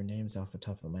forget their names off the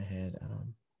top of my head.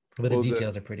 But the Well, the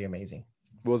details are pretty amazing.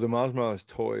 well the Miles Morales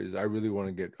toys I really want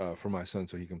to get for my son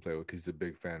so he can play with because he's a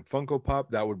big fan. Funko Pop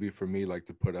that would be for me like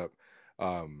to put up,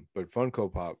 but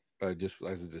Funko Pop just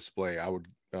as a display I would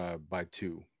buy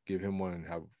two, give him one and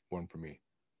have one for me.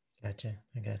 Gotcha.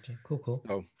 I gotcha. Cool, cool.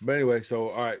 So, but anyway, so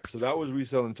all right, so that was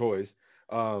reselling toys.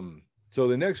 So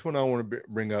the next one I want to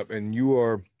bring up, and you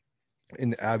are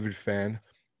an avid fan.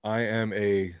 I am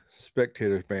a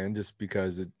spectator fan just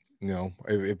because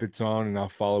if it's on and I'll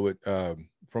follow it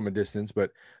from a distance.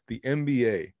 But the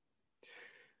NBA,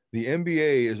 the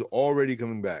NBA is already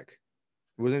coming back.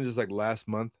 It wasn't just like last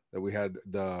month that we had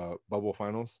the bubble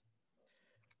finals.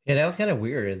 Yeah, that was kind of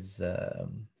weird. It was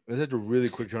such a really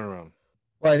quick turnaround.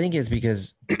 Well, I think it's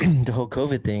because the whole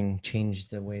COVID thing changed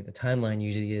the way the timeline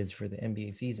usually is for the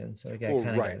NBA season, so it got Well,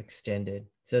 kind of got right, extended.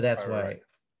 So that's right.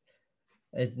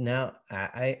 why it's now.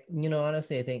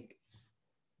 Honestly, I think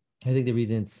the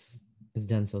reason it's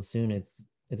done so soon, it's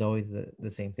always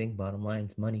the same thing. Bottom line,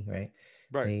 it's money, right?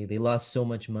 Right. They lost so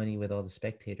much money with all the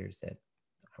spectators that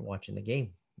are watching the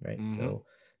game, right? Mm-hmm. So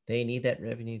they need that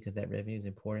revenue because that revenue is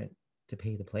important to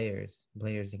pay the players.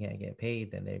 Players that can't get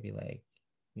paid, then they'd be like,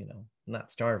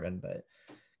 not starving, but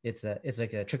it's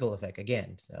like a trickle effect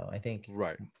again. So I think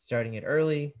Right. starting it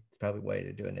early, it's probably why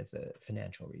they're doing it as a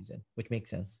financial reason, which makes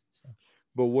sense. So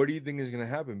But what do you think is going to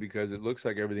happen? Because it looks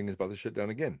like everything is about to shut down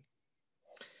again.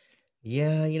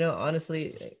 yeah,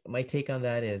 honestly, my take on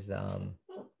that is I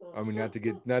mean, not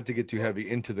to get too heavy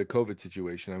into the COVID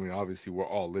situation. I mean, obviously we're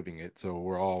all living it, so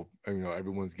we're all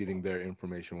everyone's getting their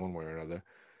information one way or another.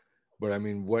 But I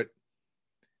mean, what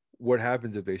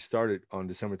happens if they start it on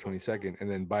December 22nd and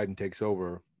then Biden takes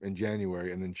over in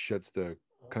January and then shuts the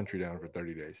country down for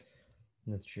 30 days.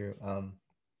 That's true.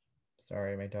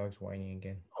 Sorry, my dog's whining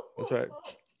again. That's right.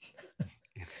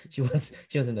 She wants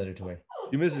another toy.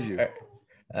 She misses you.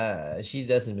 She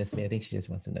doesn't miss me. I think she just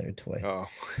wants another toy. Oh,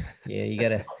 Yeah, you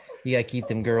gotta keep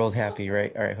them girls happy,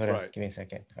 right? All right, hold on. Right. Give me a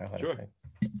second. All right, hold Sure. on.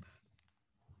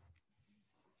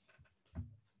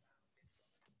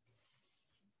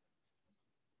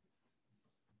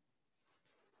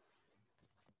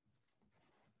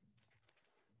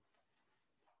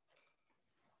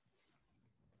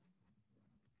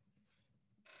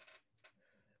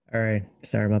 All right.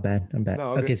 Sorry, my bad. I'm back.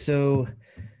 No, Okay, okay. so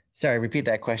sorry, repeat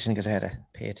that question because I had to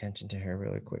pay attention to her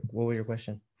really quick. What was your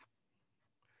question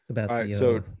about All right.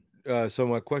 the So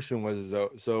my question was,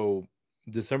 so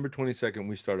December 22nd,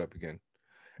 we start up again.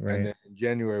 And right, then in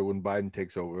January, when Biden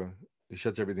takes over, he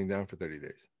shuts everything down for 30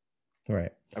 days.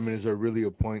 right. I mean, is there really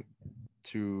a point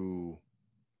to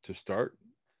start?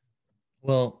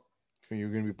 Well, I mean,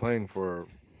 you're going to be playing for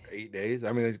 8 days.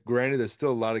 I mean, granted, there's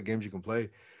still a lot of games you can play,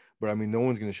 but I mean, no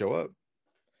one's going to show up.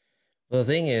 the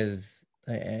thing is,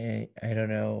 I don't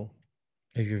know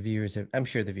if your viewers have. I'm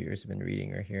sure the viewers have been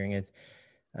reading or hearing it.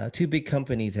 Two big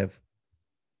companies are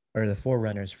the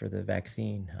forerunners for the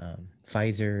vaccine,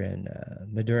 Pfizer and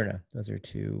Moderna. Those are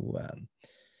two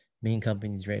main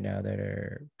companies right now that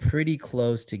are pretty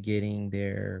close to getting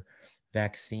their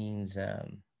vaccines out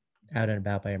and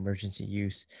about by emergency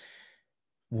use.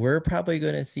 We're probably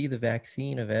going to see the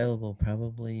vaccine available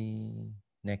probably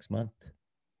next month.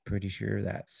 Pretty sure of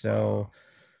that. So Wow.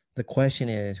 the question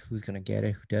is, who's going to get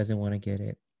it? Who doesn't want to get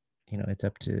it? It's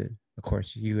up to, of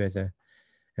course, you as a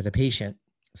patient.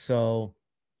 So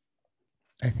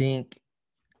I think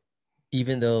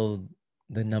even though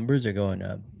the numbers are going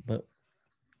up, but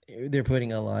they're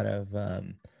putting a lot of I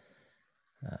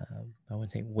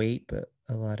wouldn't say weight, but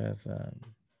a lot of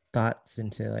thoughts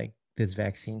into like this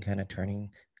vaccine kind of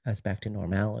turning us back to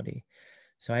normality.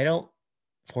 So I don't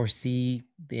foresee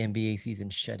the NBA season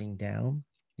shutting down.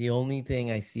 The only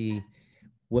thing I see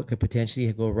what could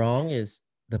potentially go wrong is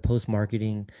the post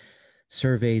marketing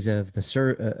surveys of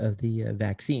the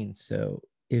vaccines. So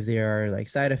if there are like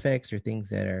side effects or things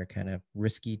that are kind of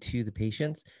risky to the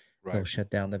patients, they'll Right. shut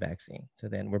down the vaccine. So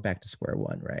then we're back to square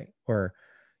one, right? Or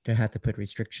they have to put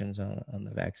restrictions on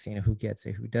the vaccine, who gets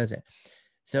it, who doesn't.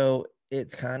 So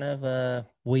it's kind of a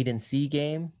wait and see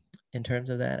game in terms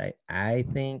of that. I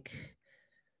think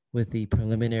with the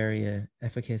preliminary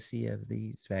efficacy of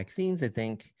these vaccines, I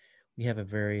think we have a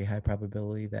very high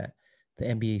probability that the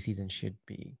NBA season should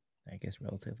be, I guess,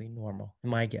 relatively normal, in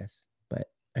my guess. But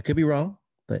I could be wrong,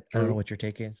 but I don't know True. what your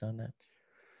take is on that.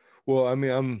 Well, I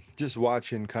mean, I'm just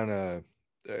watching kind of,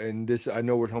 and this, I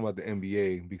know we're talking about the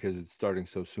NBA because it's starting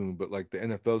so soon, but like the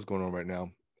NFL is going on right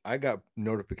now. I got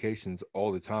notifications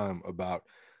all the time about,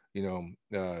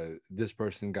 this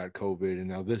person got COVID and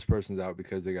now this person's out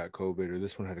because they got COVID, or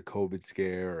this one had a COVID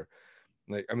scare. Or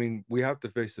like, I mean, we have to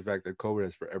face the fact that COVID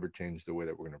has forever changed the way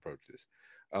that we're going to approach this.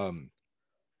 Um,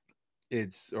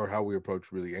 it's, or how we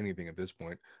approach really anything at this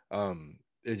point.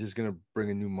 It's just going to bring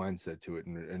a new mindset to it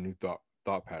and a new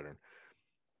thought pattern.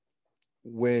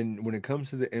 When it comes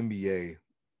to the NBA,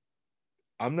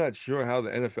 I'm not sure how the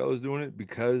NFL is doing it,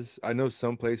 because I know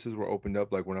some places were opened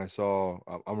up. Like when I saw,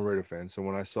 I'm a Raider fan, so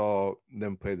when I saw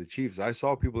them play the Chiefs, I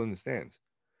saw people in the stands.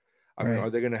 I mean, Right. are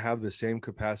they going to have the same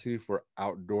capacity for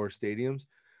outdoor stadiums?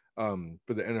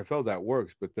 For the NFL, that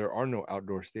works, but there are no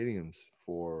outdoor stadiums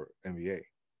for NBA.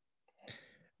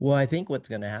 Well, I think what's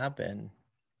going to happen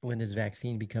when this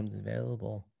vaccine becomes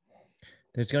available,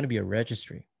 there's going to be a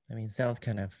registry. I mean, it sounds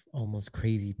kind of almost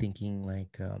crazy thinking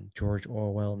like George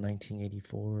Orwell,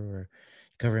 1984, or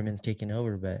government's taking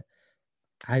over, but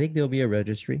I think there'll be a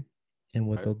registry. And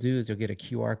what Right? they'll do is they'll get a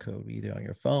QR code either on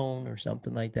your phone or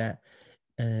something like that.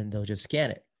 And they'll just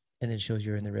scan it. And it shows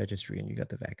you're in the registry and you got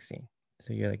the vaccine.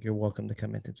 So you're like, you're welcome to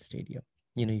come into the stadium.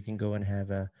 You can go and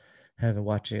have a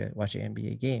watch an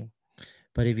NBA game.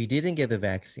 But if you didn't get the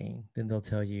vaccine, then they'll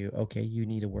tell you, okay, you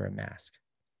need to wear a mask.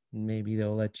 Maybe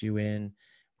they'll let you in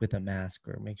with a mask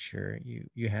or make sure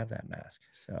you have that mask.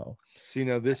 So See,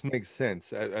 now this makes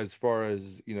sense as far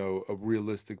as, a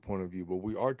realistic point of view, but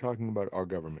we are talking about our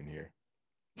government here.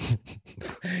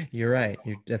 you're right.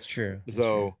 That's true. That's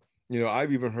true. So,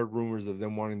 I've even heard rumors of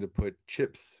them wanting to put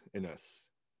chips in us.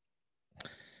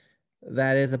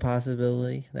 That is a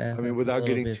possibility. I mean, That's a without little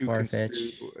getting bit too far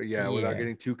fetched. yeah, without Yeah.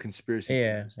 getting too conspiracy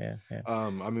Yeah. theorist. Yeah. Yeah.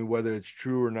 I mean, whether it's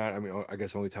true or not, I mean, I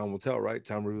guess only time will tell, right?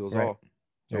 Time reveals Right. all.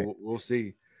 So Right. we'll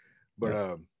see. But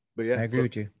Yep. yeah. I agree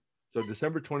with you. So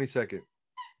December 22nd,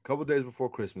 a couple days before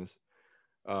Christmas.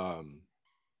 Um,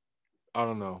 I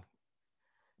don't know.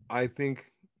 I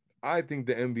think I think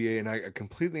the NBA, and I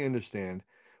completely understand.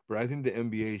 But I think the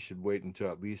NBA should wait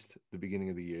until at least the beginning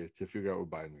of the year to figure out what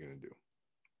Biden's going to do.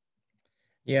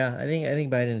 Yeah, I think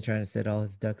Biden is trying to set all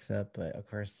his ducks up, but of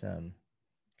course,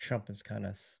 Trump is kind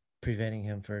of preventing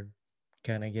him for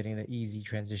kind of getting the easy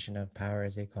transition of power,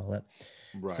 as they call it.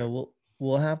 So Right.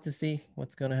 we'll have to see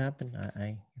what's going to happen.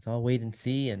 I it's all wait and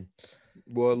see, and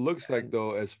Well, it looks like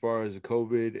though, as far as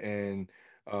COVID and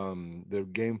the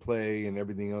gameplay and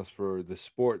everything else for the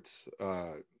sports,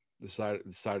 the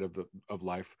side of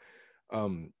life,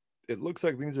 um, it looks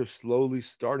like things are slowly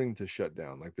starting to shut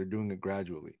down. Like they're doing it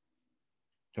gradually.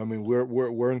 I mean,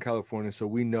 we're in California, so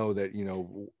we know that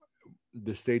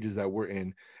the stages that we're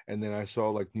in. And then I saw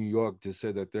like New York just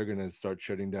said that they're gonna start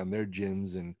shutting down their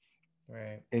gyms and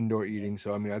right. indoor eating.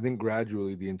 So I mean, I think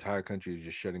gradually the entire country is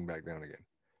just shutting back down again.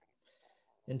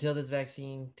 Until this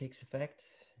vaccine takes effect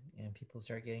and people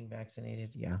start getting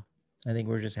vaccinated, yeah, I think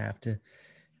we're just have to.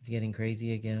 It's getting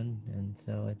crazy again, and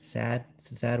so it's sad.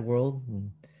 It's a sad world,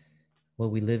 and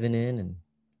what we living in, and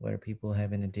what are people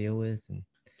having to deal with, and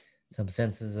some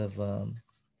senses of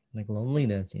like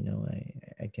loneliness.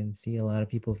 I can see a lot of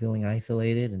people feeling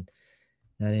isolated and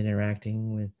not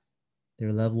interacting with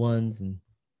their loved ones, and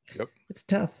Yep. it's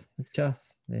tough. It's tough.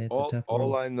 It's a tough All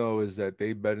world. I know is that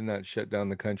they better not shut down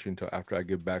the country until after I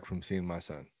get back from seeing my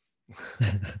son.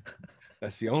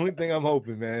 That's the only thing I'm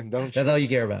hoping, man. Don't That's you? all you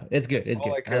care about. It's good. It's All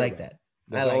good. I I care like about. that.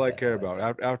 I That's all like I that. I care like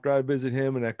about. that. After I visit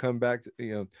him and I come back,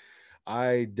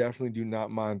 I definitely do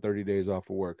not mind 30 days off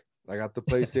of work. I got the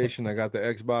PlayStation, I got the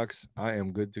Xbox. I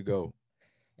am good to go.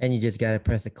 And you just gotta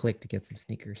press a click to get some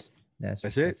sneakers. That's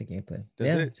it. That's the gameplay.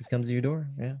 That's Yeah, it. it just comes to your door.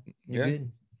 Yeah, you're Yeah.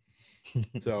 good.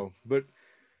 So, but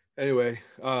anyway,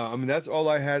 I mean that's all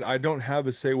I had. I don't have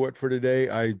a say what for today.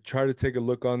 I tried to take a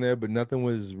look on there, but nothing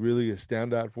was really a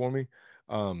standout for me.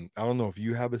 I don't know if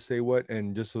you have a say what,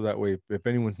 and just so that way, if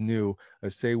anyone's new, a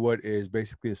say what is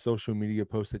basically a social media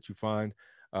post that you find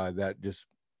that just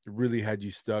really had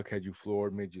you stuck, had you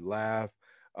floored, made you laugh,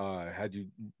 had you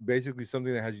basically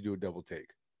something that has you do a double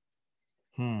take.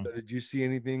 Hmm. So did you see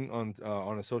anything on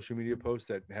a social media post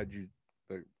that had you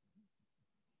like?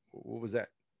 What was that?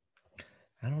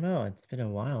 I don't know. It's been a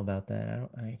while about that.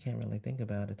 I can't really think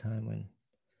about a time when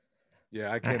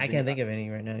Yeah, I can't I think. can't think of any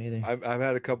right now either. I've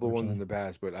had a couple of ones in Unfortunately. the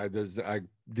past, but I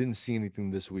didn't see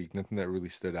anything this week. Nothing that really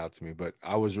stood out to me. But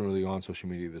I wasn't really on social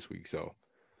media this week, so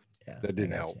Yeah, that I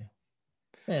didn't got help. you.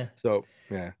 Yeah. So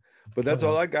yeah, but Oh that's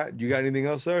all well. I got. You got anything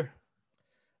else, sir?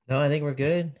 No, I think we're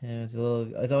good. It's a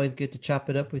little. It's always good to chop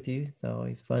it up with you. It's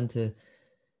always fun to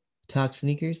talk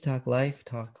sneakers, talk life,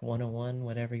 talk 101,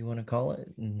 whatever you want to call it.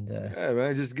 And Yeah,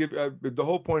 man. Just give the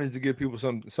whole point is to give people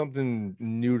something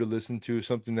new to listen to,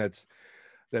 something that's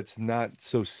not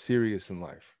so serious in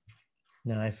life.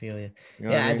 no, I feel you. You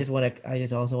know what I Yeah, I mean? just want to. I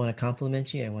just also want to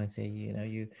compliment you. I want to say,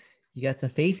 you got some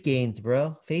face gains,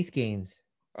 bro. Face gains.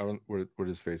 I don't. What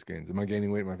is face gains? Am I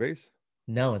gaining weight in my face?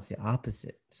 No, it's the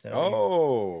opposite. So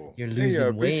Oh, you're yeah, yeah. I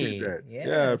losing appreciate weight. that. Yeah,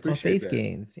 Yeah, I it's called appreciate face that.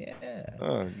 gains. Yeah.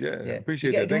 Yeah, I Yeah.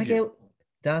 appreciate that. Gotta Thank you. get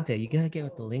Dante, you gotta get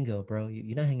with the lingo, bro.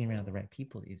 You're not hanging around the right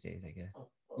people these days, I guess.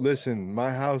 Listen,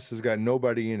 my house has got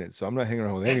nobody in it, so I'm not hanging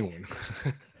around with anyone.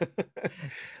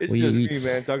 It's Well, just me,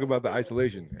 man. Talk about the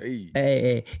isolation. Hey,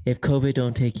 hey, if COVID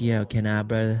don't take you out, can I,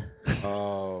 brother?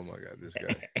 oh my God, this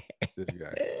guy.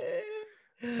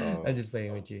 I'm Oh, just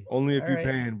playing with you. only if All you right.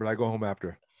 paying, but I go home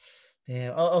after.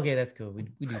 Damn. Oh, okay, that's cool. We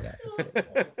do that. That's good.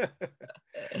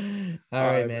 All All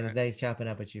right, right, man. It's man. nice chopping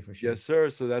up with you for sure. Yes, sir.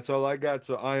 So that's all I got.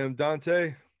 So I am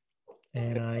Dante.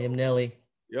 And I am Nelly.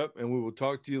 Yep, and we will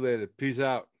talk to you later. Peace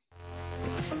out.